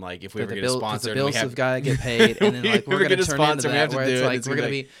 And then like if we ever get a sponsor, the bills have got to get paid, and then like we're going to turn into that where it's like people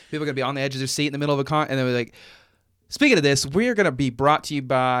are going to be on the edge of their seat in the middle of a and then we're like. Speaking of this, we're going to be brought to you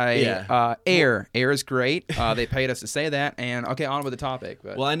by Air. Air is great. They paid us to say that. And, okay, on with the topic.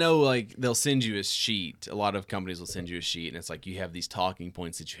 But. Well, I know, like, they'll send you a sheet. A lot of companies will send you a sheet, and it's like you have these talking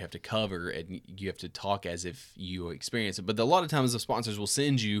points that you have to cover, and you have to talk as if you experience it. But a lot of times the sponsors will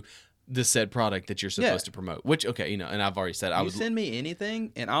send you the said product that you're supposed to promote, which, okay, and I've already said I would send me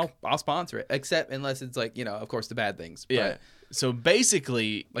anything, and I'll sponsor it, except unless it's like, of course, the bad things. But, yeah. So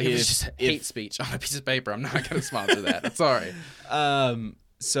basically, like if it's just hate speech on a piece of paper, I'm not going to sponsor that. Sorry.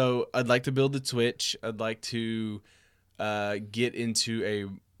 So I'd like to build the Twitch. I'd like to get into a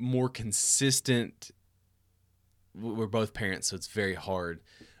more consistent. We're both parents, so it's very hard,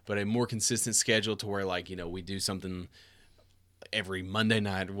 but a more consistent schedule to where, like, we do something every Monday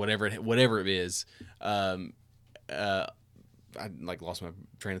night or whatever it is. I like lost my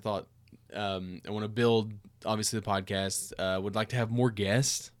train of thought. I want to build, obviously, the podcast. Would like to have more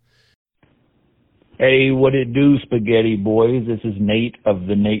guests. Hey, what it do, Spaghetti Boys? This is Nate of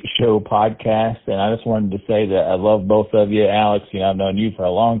the Nate Show podcast, and I just wanted to say that I love both of you. Alex, I've known you for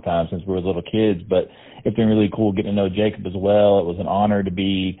a long time, since we were little kids, but it's been really cool getting to know Jacob as well. It was an honor to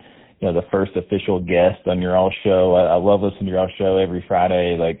be, the first official guest on your all show. I love listening to your all show every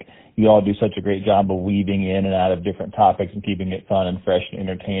Friday. Like, you all do such a great job of weaving in and out of different topics and keeping it fun and fresh and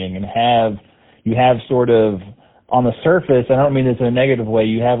entertaining. And you have sort of on the surface, I don't mean this in a negative way,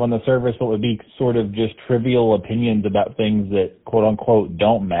 you have on the surface what would be sort of just trivial opinions about things that quote unquote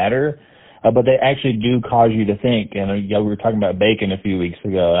don't matter, but they actually do cause you to think. And we were talking about bacon a few weeks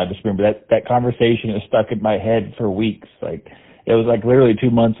ago. And I just remember that conversation is stuck in my head for weeks. Like, it was like literally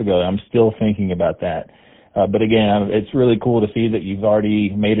 2 months ago. And I'm still thinking about that. But again, it's really cool to see that you've already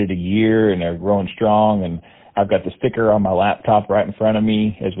made it a year and they're growing strong. And I've got the sticker on my laptop right in front of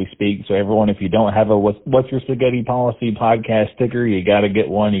me as we speak. So everyone, if you don't have a What's Your Spaghetti Policy podcast sticker, you got to get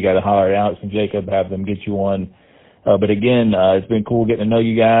one. You got to holler at Alex and Jacob, have them get you one. But again, it's been cool getting to know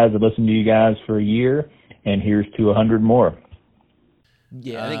you guys and listen to you guys for a year. And here's to 100 more.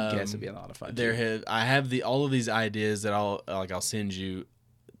 Yeah, I think guests would be a lot of fun. I have all of these ideas that I'll send you.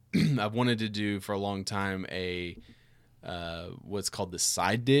 I've wanted to do for a long time what's called the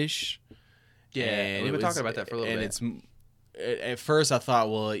side dish. Yeah, and we've been talking about that for a little bit. And at first I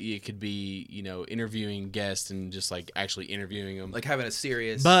thought, well, it could be, interviewing guests and just like actually interviewing them, like having a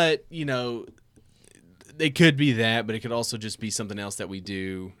serious. But they could be that, but it could also just be something else that we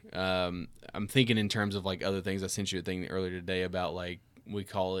do. I'm thinking in terms of like other things. I sent you a thing earlier today about like. We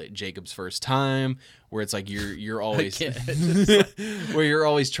call it Jacob's first time, where it's like you're always where you're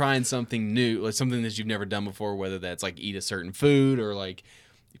always trying something new, like something that you've never done before, whether that's like eat a certain food or like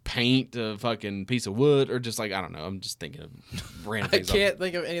paint a fucking piece of wood or just like, I don't know. I'm just thinking of random things. I can't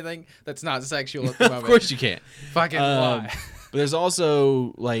think of anything that's not sexual at the moment. Of course you can't. Fucking why? But there's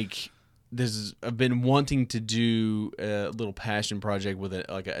also like I've been wanting to do a little passion project with it,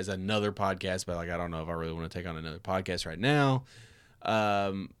 like as another podcast, but like I don't know if I really want to take on another podcast right now.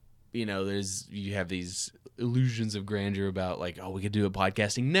 You have these illusions of grandeur about like, oh, we could do a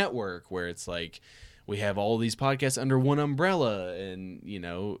podcasting network where it's like we have all these podcasts under one umbrella, and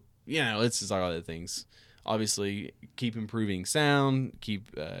it's just all other things. Obviously, keep improving sound,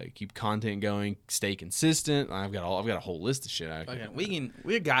 keep content going, stay consistent. I've got a whole list of shit.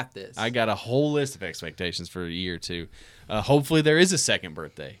 We got this. I got a whole list of expectations for a year or two. Hopefully, there is a second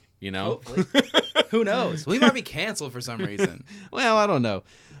birthday. Hopefully. Who knows? We might be canceled for some reason. Well, I don't know.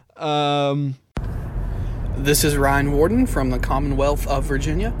 This is Ryan Warden from the Commonwealth of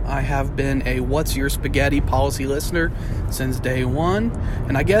Virginia. I have been a What's Your Spaghetti Policy listener since day one.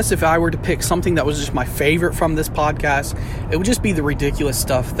 And I guess if I were to pick something that was just my favorite from this podcast, it would just be the ridiculous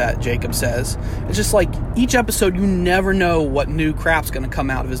stuff that Jacob says. It's just like each episode, you never know what new crap's going to come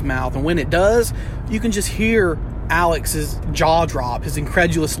out of his mouth. And when it does, you can just hear Alex's jaw drop, his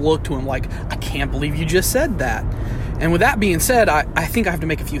incredulous look to him like, I can't believe you just said that. And with that being said, I think I have to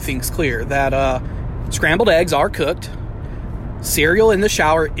make a few things clear. That scrambled eggs are cooked. Cereal in the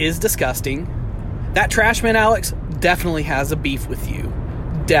shower is disgusting. That trash man, Alex, definitely has a beef with you.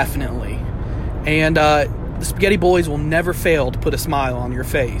 Definitely. And the Spaghetti Boys will never fail to put a smile on your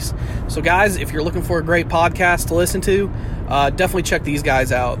face. So guys, if you're looking for a great podcast to listen to, definitely check these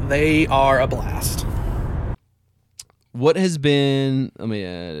guys out. They are a blast. What has been? I'll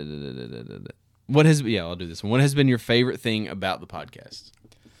do this one. What has been your favorite thing about the podcast?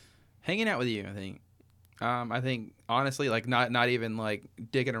 Hanging out with you, I think. I think honestly, like not even like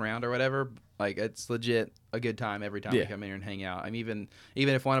dicking around or whatever. Like, it's legit a good time every time we come in here and hang out. I mean,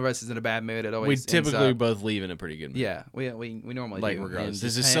 even if one of us is in a bad mood, it always we typically both leave in a pretty good mood. Yeah, we normally like do. regardless. And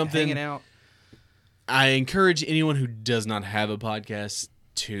This is just something hanging out. I encourage anyone who does not have a podcast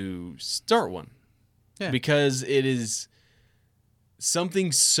to start one. Yeah. Because it is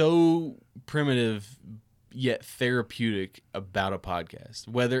something so primitive yet therapeutic about a podcast.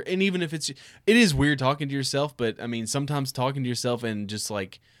 And even if it is weird talking to yourself, but I mean, sometimes talking to yourself and just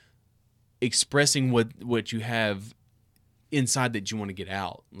like expressing what you have inside that you want to get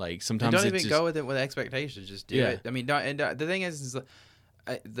out. Like sometimes don't even go with it with expectations. Just do it. I mean, the thing is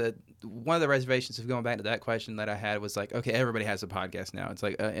one of the reservations of going back to that question that I had was like, okay, everybody has a podcast now. It's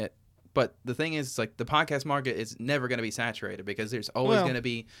like, but the thing is, like, the podcast market is never going to be saturated because there's always going to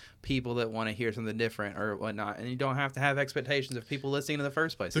be people that want to hear something different or whatnot, and you don't have to have expectations of people listening in the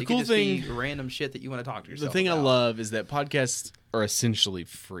first place. The it cool can just thing, be random shit that you want to talk to yourself. The thing about. I love is that podcasts are essentially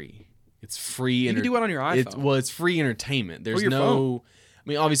free. It's free. You can do it on your iPhone. It's free entertainment. There's your no. phone. I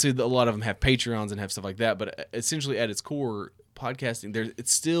mean, obviously, a lot of them have Patreons and have stuff like that, but essentially, at its core, podcasting,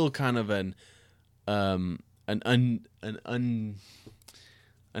 it's still kind of an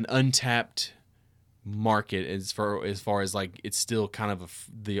untapped market as far as like it's still kind of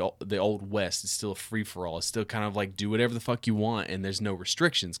the old west. It's still a free for all. It's still kind of like do whatever the fuck you want and there's no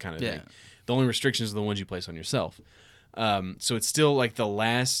restrictions kind of thing. The only restrictions are the ones you place on yourself. So it's still like the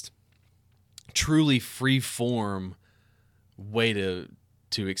last truly free form way to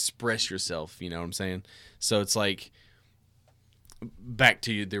express yourself, you know what I'm saying? So it's like back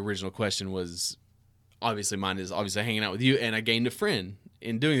to the original question was obviously mine is obviously hanging out with you, and I gained a friend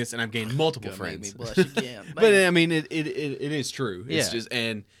in doing this, and I've gained multiple friends. Make me blush again. But I mean, it is true. It's just,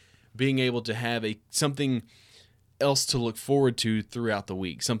 and being able to have something else to look forward to throughout the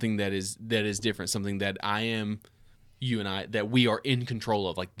week, something that is different, something that you and I, that we are in control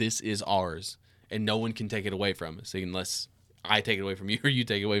of. Like, this is ours, and no one can take it away from us unless I take it away from you or you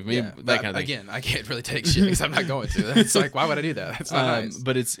take it away from me. That kind of thing. Again, I can't really take shit because I'm not going to. It's like, why would I do that? That's not nice.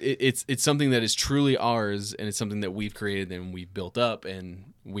 But it's something that is truly ours, and it's something that we've created and we've built up,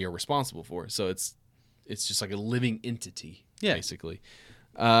 and we are responsible for. So it's just like a living entity, basically.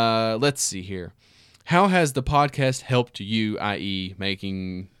 Let's see here. How has the podcast helped you, i.e.,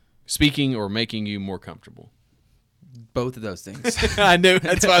 speaking or making you more comfortable? Both of those things. I knew.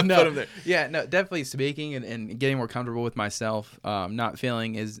 That's why I put them there. Yeah, no, definitely speaking and getting more comfortable with myself, not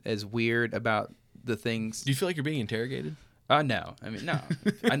feeling as weird about the things. Do you feel like you're being interrogated? No. I mean, no.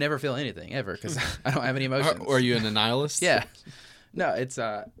 I never feel anything, ever, because I don't have any emotions. Or are you an nihilist? Yeah. No, it's,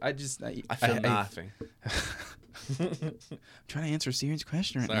 I feel nothing. I'm trying to answer a serious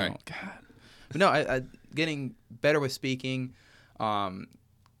question right Sorry. now. God. But no, I getting better with speaking,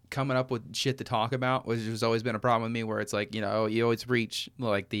 coming up with shit to talk about, which has always been a problem with me, where it's like, you know, you always reach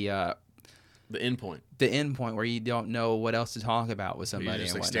like the end point. The end point where you don't know what else to talk about with somebody. You're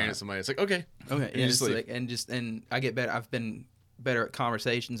just and like staring at somebody. It's like, okay. And you just leave. and I get better. I've been better at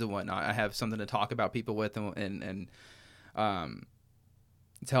conversations and whatnot. I have something to talk about people with, and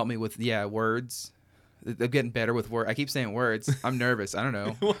it's helped me with words. I'm getting better with words. I keep saying words. I'm nervous. I don't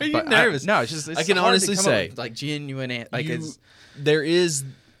know. Why are you nervous? No, it's just I can honestly say, like, genuine. There is.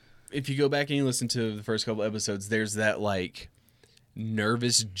 If you go back and you listen to the first couple episodes, there's that like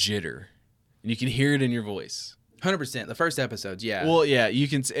nervous jitter, and you can hear it in your voice. 100%. The first episodes, yeah. Well, yeah, you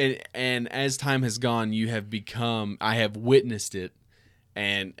can, and as time has gone, I have witnessed it,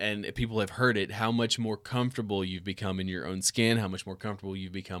 and people have heard it. How much more comfortable you've become in your own skin. How much more comfortable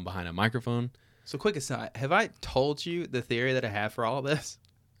you've become behind a microphone. So, quick aside, have I told you the theory that I have for all of this?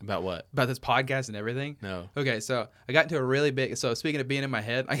 About what? About this podcast and everything? No. Okay, so I got into a really big... So speaking of being in my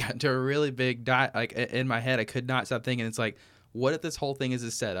head, I got into a really big... like, in my head, I could not stop thinking. It's like, what if this whole thing is a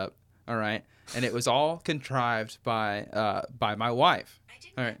setup? All right? And it was all contrived by my wife.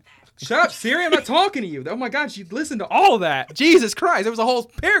 All right. Shut up, Siri. I'm not talking to you. Oh, my God. You listened to all of that. Jesus Christ. There was a whole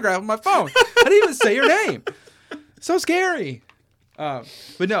paragraph on my phone. I didn't even say your name. So scary. But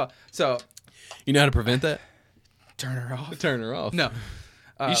no. So... You know how to prevent that? Turn her off. Turn her off. No.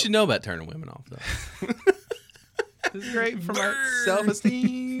 You should know about turning women off, though. This is great for my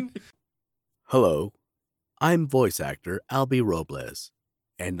self-esteem. Hello, I'm voice actor Albie Robles,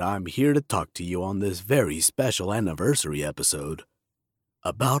 and I'm here to talk to you on this very special anniversary episode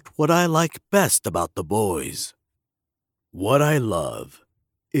about what I like best about the boys. What I love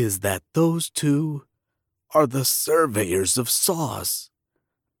is that those two are the surveyors of sauce.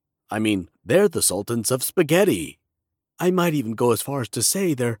 I mean, they're the sultans of spaghetti. I might even go as far as to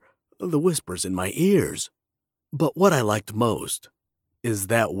say they're the whispers in my ears. But what I liked most is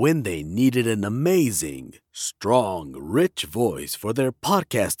that when they needed an amazing, strong, rich voice for their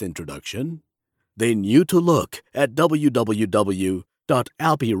podcast introduction, they knew to look at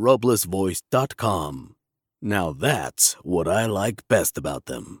www.alpiroblesvoice.com. Now that's what I like best about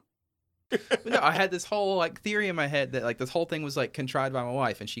them. But no, I had this whole like theory in my head that like this whole thing was like contrived by my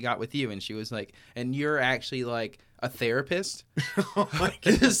wife, and she got with you, and she was like, and you're actually like a therapist. Oh my God.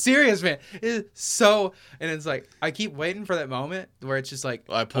 It's serious, man. It's so, and it's like I keep waiting for that moment where it's just like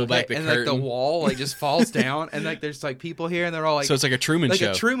I pull back the and curtain, like the wall like just falls down, and like there's like people here, and they're all like, so it's like a Truman Show,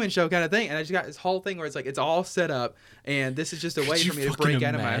 like a Truman Show kind of thing. And I just got this whole thing where it's like it's all set up, and this is just a way for me to break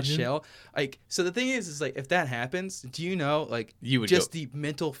out of my shell. Like, so the thing is like if that happens, do you know like you would just go, the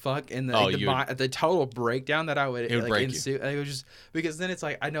mental fuck and the total breakdown that I would it would like break ensue. It was just because then it's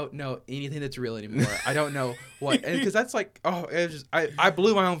like I don't know anything that's real anymore. I don't know what, because that's like it was just I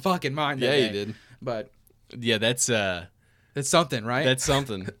blew my own fucking mind. Yeah, that day. you did. But yeah, that's something, right? That's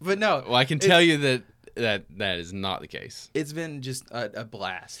something. But no, well, I can tell you that is not the case. It's been just a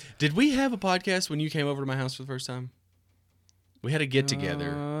blast. Did we have a podcast when you came over to my house for the first time? We had a get together,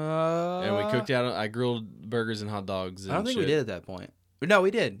 and we cooked out. I grilled burgers and hot dogs. And I don't think we did at that point. No,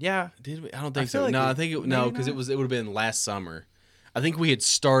 we did. Yeah, did we? I don't think so. Like I think because it would have been last summer. I think we had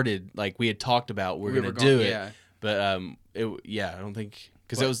started we had talked about we were going to do it. Yeah. But I don't think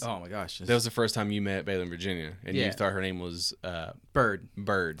because that was oh my gosh, that was the first time you met Baylor in Virginia, and you thought her name was Bird.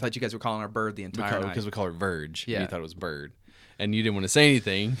 Bird. I thought you guys were calling her Bird the entire night because we call her Verge. Yeah, and you thought it was Bird. And you didn't want to say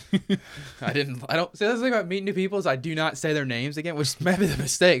anything. I don't. So that's the thing about meeting new people is I do not say their names again, which may be the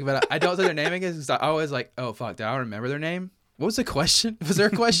mistake. But I don't say their name again because I always like, oh fuck, do I remember their name? What was the question? Was there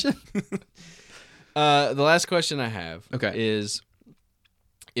a question? The last question I have is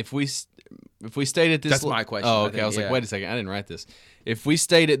if we stayed at this. That's my question. Oh, okay. I was like, wait a second, I didn't write this. If we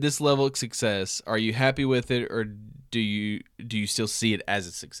stayed at this level of success, are you happy with it, or do you still see it as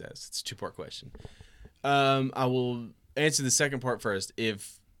a success? It's a 2-part question. I will answer the second part first.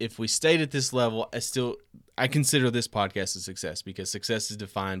 If we stayed at this level, I consider this podcast a success because success is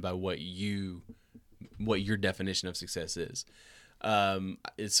defined by what your definition of success is.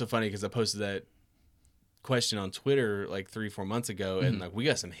 It's so funny because I posted that question on Twitter like 3-4 months ago, and like we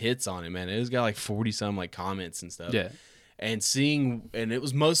got some hits on it, man. It was got like 40 some like comments and stuff. Yeah. And it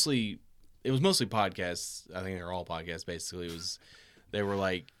was mostly podcasts. I think they're all podcasts basically. They were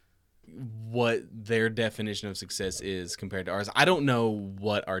like what their definition of success is compared to ours. I don't know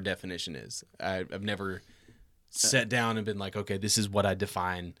what our definition is. I've never sat down and been like, okay, this is what I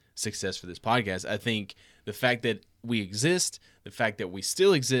define success for this podcast. I think the fact that we exist, the fact that we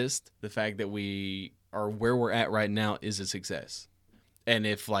still exist, the fact that we are where we're at right now is a success. And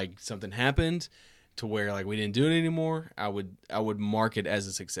if like something happened to where like we didn't do it anymore, I would mark it as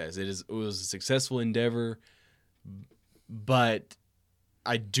a success. It was a successful endeavor, but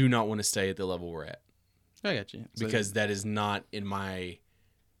I do not want to stay at the level we're at. I got you. Because that is not in my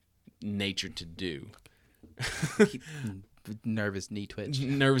nature to do. Nervous knee twitch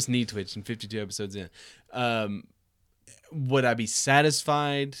and 52 episodes in. Would I be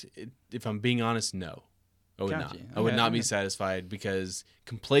satisfied? If I'm being honest, no. I would not. I would not be satisfied because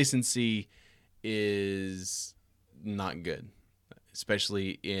complacency is not good,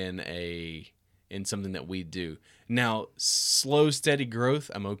 especially in something that we do. Now, slow, steady growth,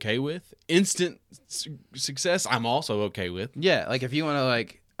 I'm okay with. Instant success, I'm also okay with. Yeah, like if you want to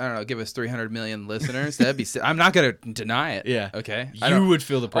like, I don't know, give us 300 million listeners, that'd be. I'm not gonna deny it. Yeah. Okay. You would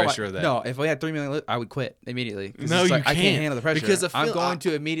feel the pressure of that. No, if we had 3 million, I would quit immediately. No, you I can't handle the pressure because I'm going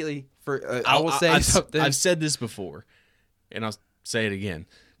to immediately. I will say something. I've said this before, and I'll say it again.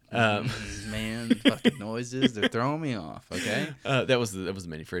 Man, fucking noises, they're throwing me off. Okay. That was the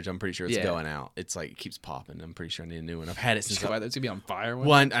mini fridge. I'm pretty sure it's going out. It's like it keeps popping. I'm pretty sure I need a new one. I've had it since. Why that's gonna be on fire?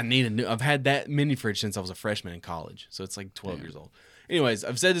 Well, I need a new. I've had that mini fridge since I was a freshman in college, so it's like 12 years old. Anyways,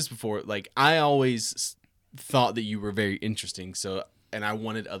 I've said this before. Like I always thought that you were very interesting. And I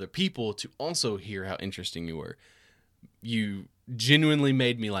wanted other people to also hear how interesting you were. You genuinely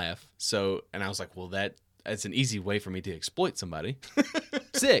made me laugh. And I was like, well, that's an easy way for me to exploit somebody.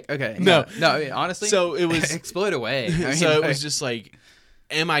 Sick. Okay. No. I mean, honestly. So it was exploit away. It was just like,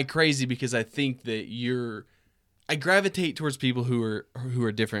 am I crazy? Because I think that I gravitate towards people who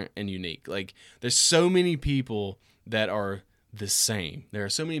are different and unique. Like there's so many people that are the same. There are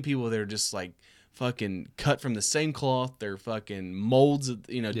so many people that are just like fucking cut from the same cloth. They're fucking molds of,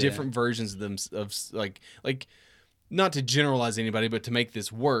 different versions of them, of like not to generalize anybody, but to make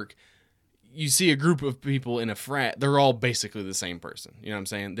this work. You see a group of people in a frat, they're all basically the same person. You know what I'm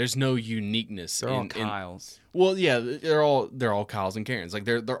saying? There's no uniqueness. They're all Kyles. Well, yeah, they're all Kyles and Karens. Like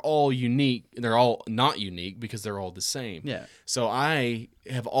they're all unique. They're all not unique because they're all the same. Yeah. So I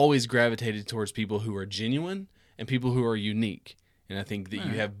have always gravitated towards people who are genuine and people who are unique. And I think that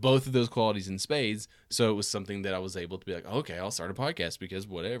you have both of those qualities in spades. So it was something that I was able to be like, okay, I'll start a podcast because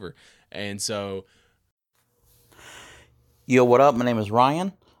whatever. And so. Yo, what up? My name is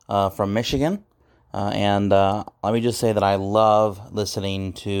Ryan from Michigan. And let me just say that I love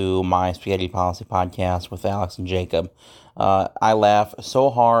listening to my Spaghetti Policy podcast with Alex and Jacob. I laugh so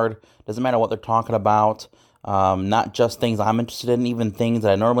hard. Doesn't matter what they're talking about. Not just things I'm interested in, even things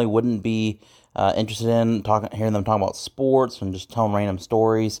that I normally wouldn't be interested in. Hearing them talk about sports and just telling random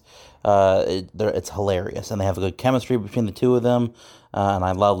stories. It's hilarious, and they have a good chemistry between the two of them. And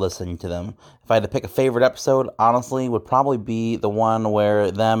I love listening to them. If I had to pick a favorite episode, honestly, would probably be the one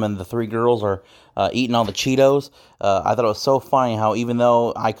where them and the three girls are eating all the Cheetos. I thought it was so funny how even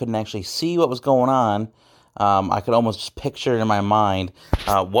though I couldn't actually see what was going on, I could almost just picture it in my mind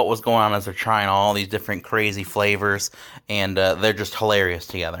what was going on as they're trying all these different crazy flavors, and they're just hilarious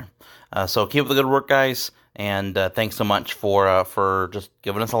together. So keep up the good work, guys, and thanks so much for just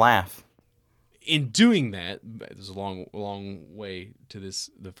giving us a laugh. In doing that, there's a long way to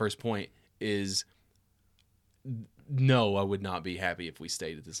this. The first point is, no, I would not be happy if we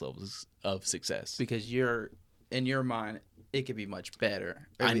stayed at this level of success. Because in your mind, it could be much better.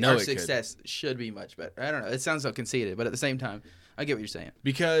 I know our it success should be much better. I don't know. It sounds so conceited, but at the same time, I get what you're saying.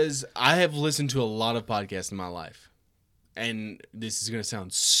 Because I have listened to a lot of podcasts in my life, and this is going to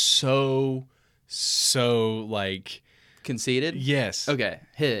sound so like conceited. Yes. Okay,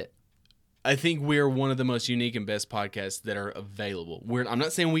 hit it. I think we're one of the most unique and best podcasts that are available. I'm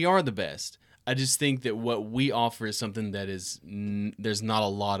not saying we are the best. I just think that what we offer is something that is there's not a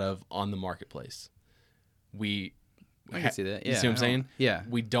lot of on the marketplace. I can see that. Yeah, you see what I'm saying? Yeah.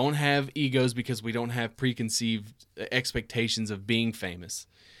 We don't have egos because we don't have preconceived expectations of being famous.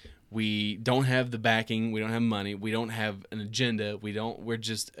 We don't have the backing. We don't have money. We don't have an agenda. We're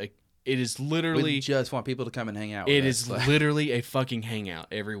just it is literally. We just want people to come and hang out with us. It is literally a fucking hangout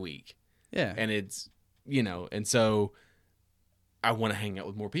every week. Yeah. And it's, and so I want to hang out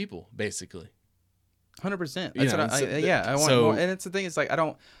with more people, basically. 100%. That's I want more. And it's the thing, it's like,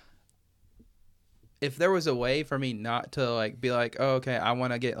 if there was a way for me not to like be like, oh, okay, I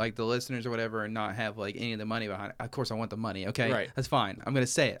want to get like the listeners or whatever and not have like any of the money behind it. Of course I want the money. Okay. Right. That's fine. I'm going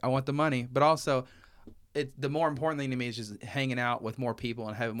to say it. I want the money, but also the more important thing to me is just hanging out with more people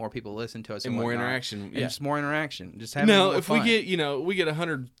and having more people listen to us and more interaction. And just more interaction. Just having more if fun. we get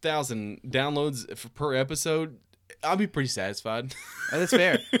 100,000 downloads per episode, I'll be pretty satisfied. That's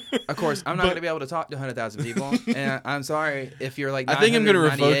fair. Of course, I'm not going to be able to talk to 100,000 people, and I'm sorry if you're like. I think I'm going to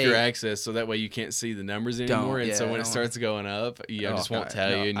revoke your access so that way you can't see the numbers anymore. So when it starts going up, I just won't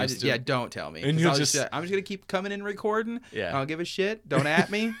tell you. And don't tell me. And I'm just going to keep coming in recording. Yeah. I don't give a shit. Don't at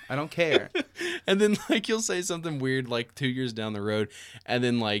me. I don't care. And then like you'll say something weird like 2 years down the road, and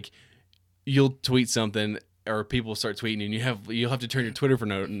then like you'll tweet something. Or people start tweeting, and you'll have to turn your Twitter for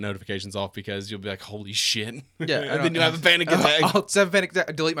notifications off because you'll be like, "Holy shit!" Yeah, and then you'll have a panic attack. I'll have a panic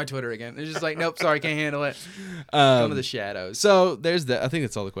attack. Delete my Twitter again. It's just like, nope, sorry, can't handle it. Come to the shadows. So there's that. I think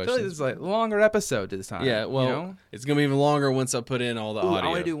that's all the questions. I feel like this is like a longer episode this time. Yeah, well, it's gonna be even longer once I put in all the audio.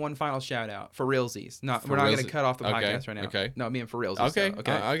 I want to do one final shout out for realsies. We're not gonna cut off the podcast right now. Okay. No, me and for realsies. Okay. So,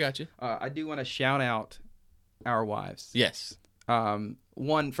 okay. I got you. I do want to shout out our wives. Yes.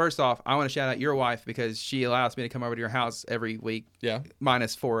 First off, I want to shout out your wife because she allows me to come over to your house every week. Yeah.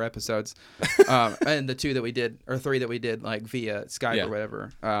 Minus 4 episodes. And the 2 that we did, or 3 that we did, like via Skype or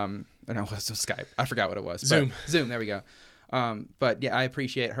whatever. And it wasn't Skype. I forgot what it was. Zoom. There we go. But yeah, I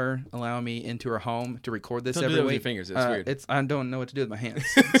appreciate her allowing me into her home to record this every week. With your fingers. It's weird. I don't know what to do with my hands.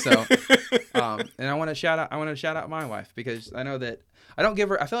 So, and I want to shout out my wife because I know that I don't give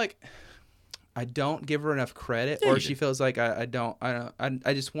her. I feel like I don't give her enough credit, or she feels like I don't.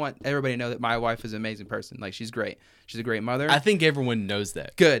 I just want everybody to know that my wife is an amazing person. Like she's great. She's a great mother. I think everyone knows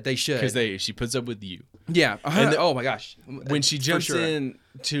that. Good, they should, because she puts up with you. Yeah. Oh my gosh. When she jumps in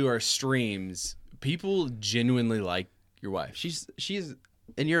to our streams, people genuinely like your wife. She's.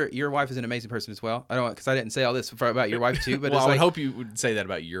 And your wife is an amazing person as well. I don't, because I didn't say all this about your wife too. But well, it's I would like, hope you would say that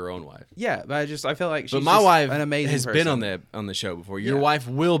about your own wife. Yeah, but I feel like she's but my wife an amazing has person. been on the show before. Your wife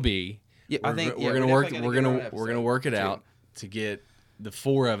will be. Yeah, I think we're gonna work it out to get the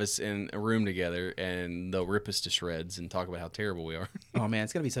 4 of us in a room together, and they'll rip us to shreds and talk about how terrible we are. Oh man,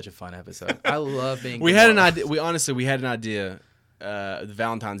 it's gonna be such a fun episode. I love being. We had an idea. We had an idea.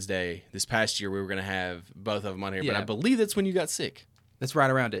 Valentine's Day this past year, we were gonna have both of them on here, but I believe that's when you got sick. That's right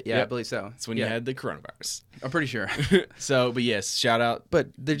around it. Yeah, yep. I believe so. It's when you had the coronavirus. I'm pretty sure. So, but yes, shout out. But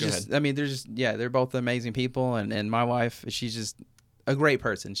they're just. I mean, they're both amazing people, and my wife, she's just a great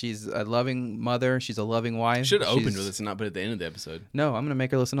person. She's a loving mother. She's a loving wife. Should have opened She's- with this and not put it at the end of the episode. No, I'm gonna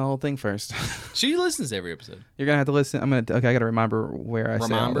make her listen to the whole thing first. She listens to every episode. You're gonna have to listen. Okay, I gotta remember where I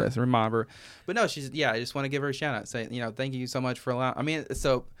say all Remember? this. Remember, but no, I just want to give her a shout out. Say, thank you so much for allowing.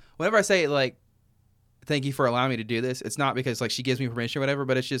 So whenever I say like, thank you for allowing me to do this, it's not because like she gives me permission or whatever,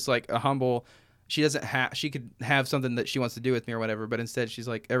 but it's just like a humble. She doesn't have. She could have something that she wants to do with me or whatever, but instead she's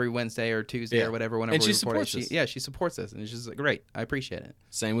like every Wednesday or Tuesday or whatever. Whenever And she we record it, supports us. she supports us, and it's just like, great. I appreciate it.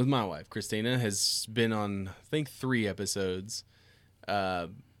 Same with my wife. Christina has been on, I think, 3 episodes.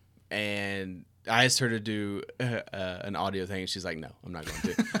 And I asked her to do an audio thing, and she's like, no, I'm not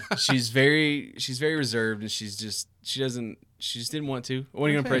going to. she's very reserved, and she just didn't want to. I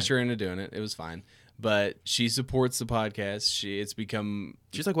wasn't going to pressure her into doing it. It was fine. But she supports the podcast.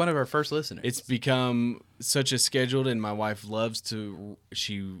 She's like one of our first listeners. It's become such a scheduled, and my wife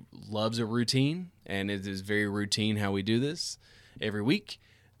she loves a routine, and it is very routine how we do this every week.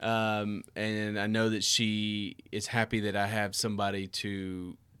 And I know that she is happy that I have somebody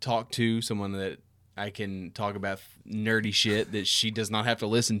to talk to, someone that I can talk about nerdy shit that she does not have to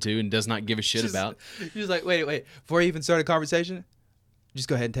listen to and does not give a shit about. She's like, wait, before you even start a conversation, just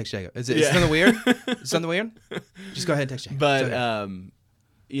go ahead and text Jacob. Is it something weird? Something weird? Just go ahead and text Jacob. But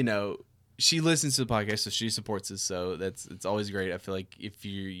she listens to the podcast, so she supports us. So it's always great. I feel like if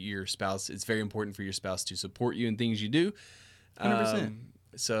your spouse, it's very important for your spouse to support you in things you do. 100%.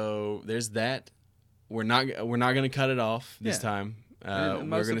 So there's that. We're not going to cut it off this time. We're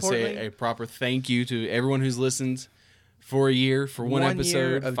going to say a proper thank you to everyone who's listened for a year, for one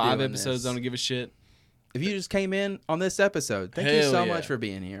episode, 5 episodes. I don't give a shit. If you just came in on this episode, thank you so much for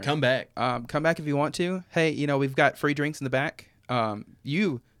being here. Come back. Come back if you want to. Hey, we've got free drinks in the back.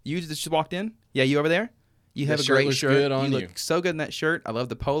 You just walked in. Yeah, you over there. You have a great shirt. Good on you look so good in that shirt. I love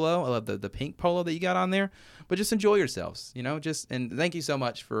the polo. I love the pink polo that you got on there. But just enjoy yourselves. And thank you so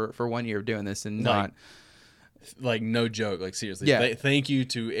much for 1 year of doing this and not. Like, no joke. Like, seriously. Yeah. Thank you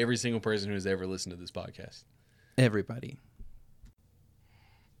to every single person who has ever listened to this podcast. Everybody.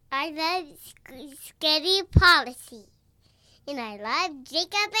 I love Spaghetti Policy. And I love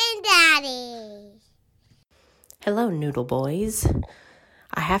Jacob and Daddy. Hello, Noodle Boys.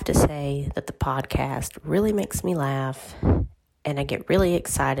 I have to say that the podcast really makes me laugh, and I get really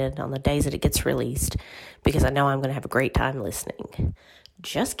excited on the days that it gets released because I know I'm going to have a great time listening.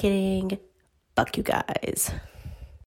 Just kidding. Fuck you guys.